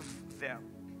forgive them.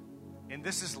 And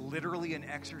this is literally an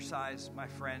exercise, my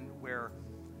friend, where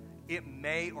it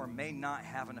may or may not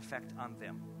have an effect on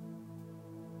them,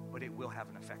 but it will have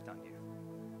an effect on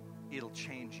you. It'll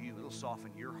change you. It'll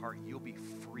soften your heart. You'll be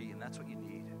free, and that's what you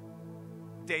need.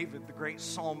 David, the great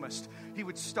psalmist, he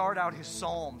would start out his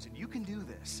psalms, and you can do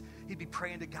this. He'd be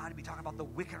praying to God. He'd be talking about the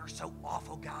wicked are so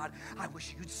awful, God. I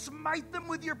wish you'd smite them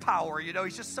with your power. You know,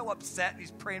 he's just so upset, and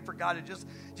he's praying for God to just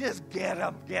get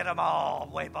them all,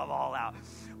 wipe them all out.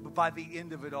 But by the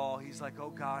end of it all, he's like, oh,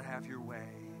 God, have your way.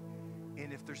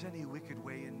 And if there's any wicked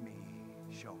way in me,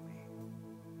 show me.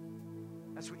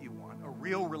 That's what you want, a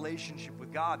real relationship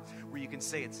with God where you can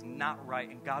say it's not right,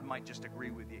 and God might just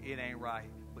agree with you. It ain't right,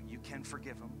 but you can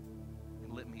forgive him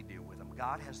and let me deal with them.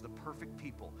 God has the perfect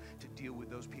people to deal with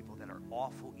those people that are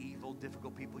awful, evil,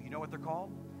 difficult people. You know what they're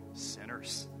called?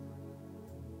 Sinners.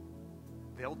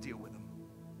 They'll deal with them.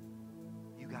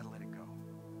 You got to let it go.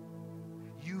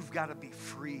 You've got to be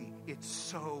free. It's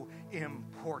so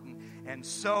important. And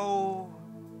so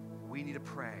we need to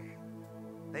pray.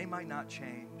 They might not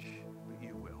change, but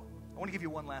you will. I want to give you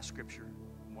one last scripture,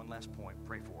 one last point.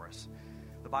 Pray for us.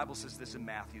 The Bible says this in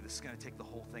Matthew. This is going to take the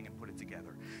whole thing and put it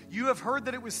together. You have heard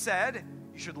that it was said,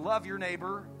 you should love your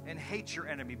neighbor and hate your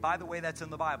enemy. By the way, that's in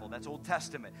the Bible. That's Old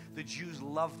Testament. The Jews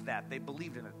loved that. They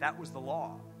believed in it. That was the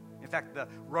law. In fact, the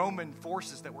Roman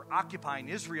forces that were occupying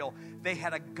Israel, they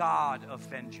had a God of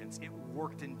vengeance. It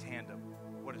worked in tandem.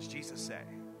 What does Jesus say?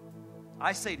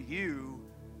 I say to you,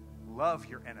 love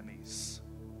your enemies.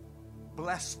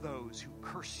 Bless those who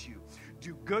curse you.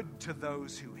 Do good to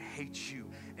those who hate you,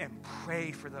 and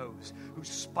pray for those who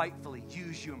spitefully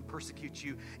use you and persecute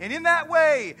you. And in that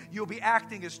way, you'll be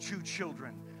acting as true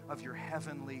children of your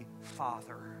heavenly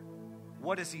Father.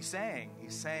 What is he saying?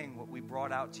 He's saying what we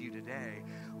brought out to you today.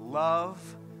 Love,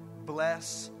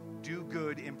 bless, do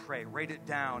good, and pray. Write it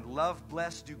down. Love,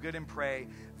 bless, do good, and pray.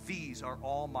 These are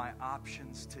all my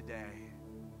options today.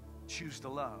 Choose to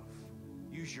love.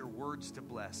 Use your words to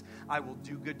bless. I will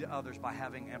do good to others by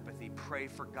having empathy. Pray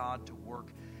for God to work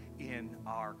in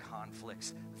our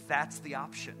conflicts. That's the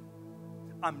option.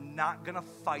 I'm not going to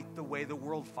fight the way the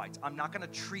world fights. I'm not going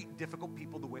to treat difficult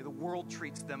people the way the world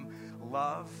treats them.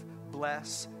 Love,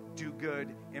 bless, do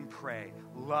good, and pray.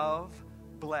 Love,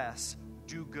 bless,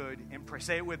 do good, and pray.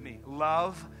 Say it with me.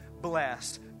 Love,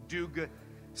 bless, do good.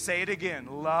 Say it again.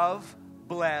 Love,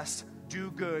 bless, do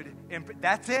good, and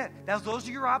that's it. Those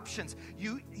are your options.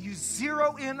 You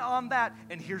zero in on that,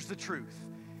 and here's the truth.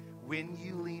 When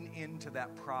you lean into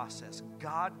that process,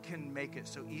 God can make it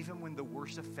so even when the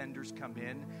worst offenders come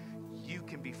in, you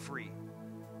can be free.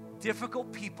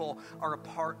 Difficult people are a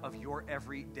part of your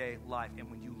everyday life, and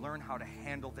when you learn how to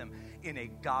handle them in a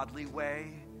godly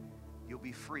way, you'll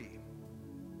be free.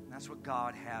 And that's what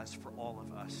God has for all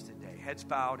of us today. Heads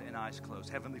bowed and eyes closed.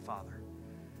 Heavenly Father,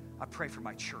 I pray for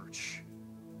my church.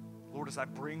 Lord, as I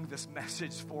bring this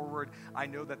message forward, I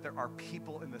know that there are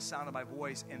people in the sound of my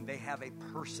voice, and they have a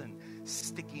person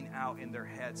sticking out in their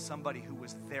head, somebody who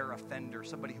was their offender,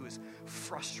 somebody who has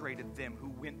frustrated them, who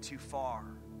went too far.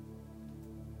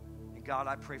 And God,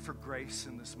 I pray for grace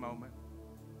in this moment.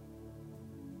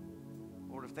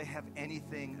 Lord, if they have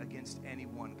anything against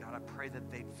anyone, God, I pray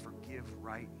that they'd forgive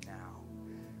right now.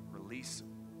 Release them.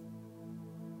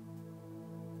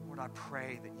 Lord, I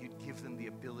pray that you'd give them the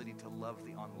ability to love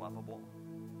the unlovable.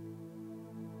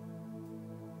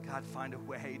 God, find a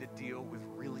way to deal with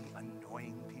really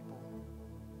annoying people.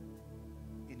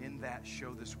 And in that,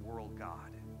 show this world,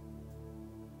 God.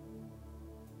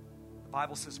 The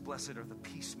Bible says, blessed are the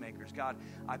peacemakers. God,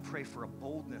 I pray for a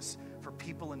boldness for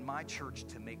people in my church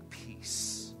to make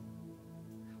peace.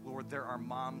 Lord, there are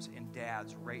moms and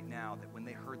dads right now that when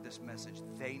they heard this message,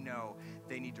 they know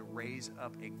they need to raise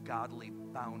up a godly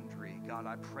boundary. God,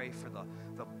 I pray for the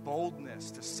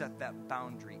boldness to set that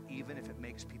boundary, even if it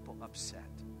makes people upset.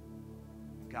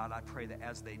 God, I pray that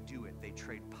as they do it, they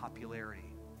trade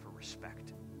popularity for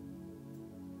respect.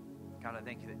 God, I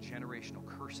thank you that generational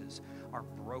curses are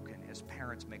broken as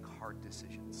parents make hard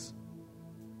decisions.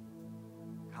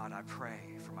 God, I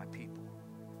pray for my people.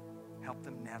 Help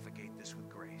them navigate this with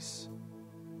grace.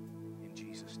 In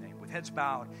Jesus' name. With heads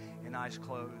bowed and eyes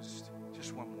closed,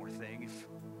 just one more thing. If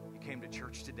you came to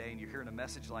church today and you're hearing a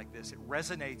message like this, it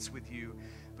resonates with you,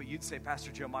 but you'd say,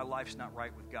 Pastor Joe, my life's not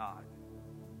right with God.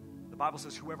 The Bible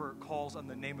says whoever calls on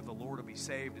the name of the Lord will be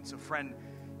saved. And so, friend,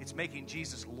 it's making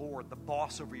Jesus Lord, the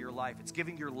boss over your life. It's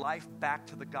giving your life back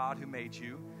to the God who made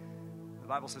you. The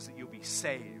Bible says that you'll be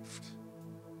saved.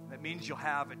 That means you'll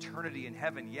have eternity in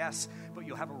heaven, yes, but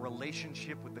you'll have a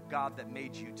relationship with the God that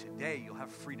made you today. You'll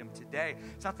have freedom today.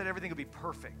 It's not that everything will be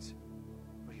perfect,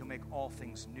 but he'll make all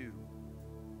things new.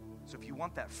 So if you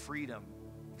want that freedom,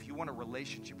 if you want a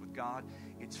relationship with God,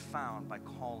 it's found by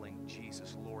calling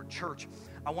Jesus Lord. Church,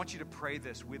 I want you to pray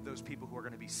this with those people who are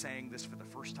going to be saying this for the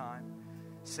first time.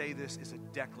 Say this as a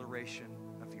declaration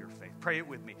of your faith. Pray it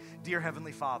with me. Dear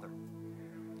Heavenly Father,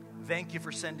 thank you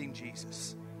for sending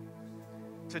Jesus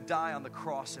to die on the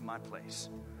cross in my place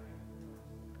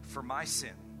for my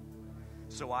sin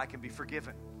so I can be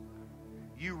forgiven.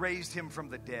 You raised him from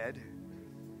the dead.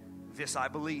 This I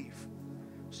believe.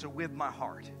 So with my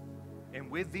heart and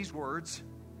with these words,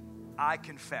 I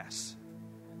confess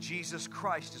Jesus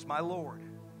Christ is my Lord.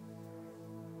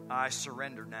 I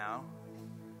surrender now.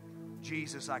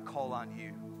 Jesus, I call on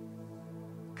you.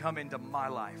 Come into my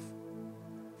life.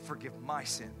 Forgive my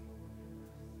sin.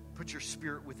 Put your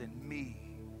spirit within me.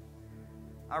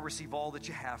 I receive all that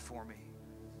you have for me.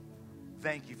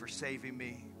 Thank you for saving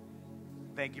me.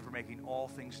 Thank you for making all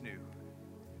things new.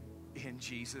 In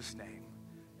Jesus' name,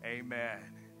 amen.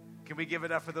 Can we give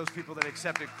it up for those people that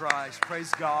accepted Christ?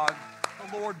 Praise God.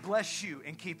 The Lord bless you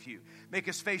and keep you. Make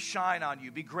his face shine on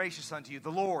you. Be gracious unto you. The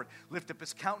Lord lift up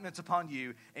his countenance upon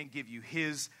you and give you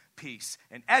his peace.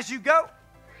 And as you go,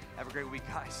 have a great week,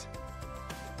 guys.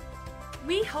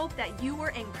 We hope that you were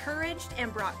encouraged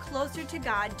and brought closer to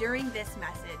God during this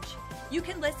message. You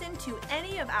can listen to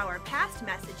any of our past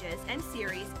messages and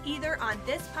series either on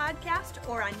this podcast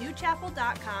or on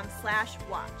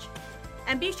newchapel.com/watch.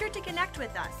 And be sure to connect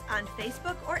with us on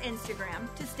Facebook or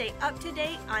Instagram to stay up to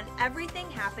date on everything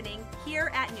happening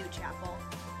here at New Chapel.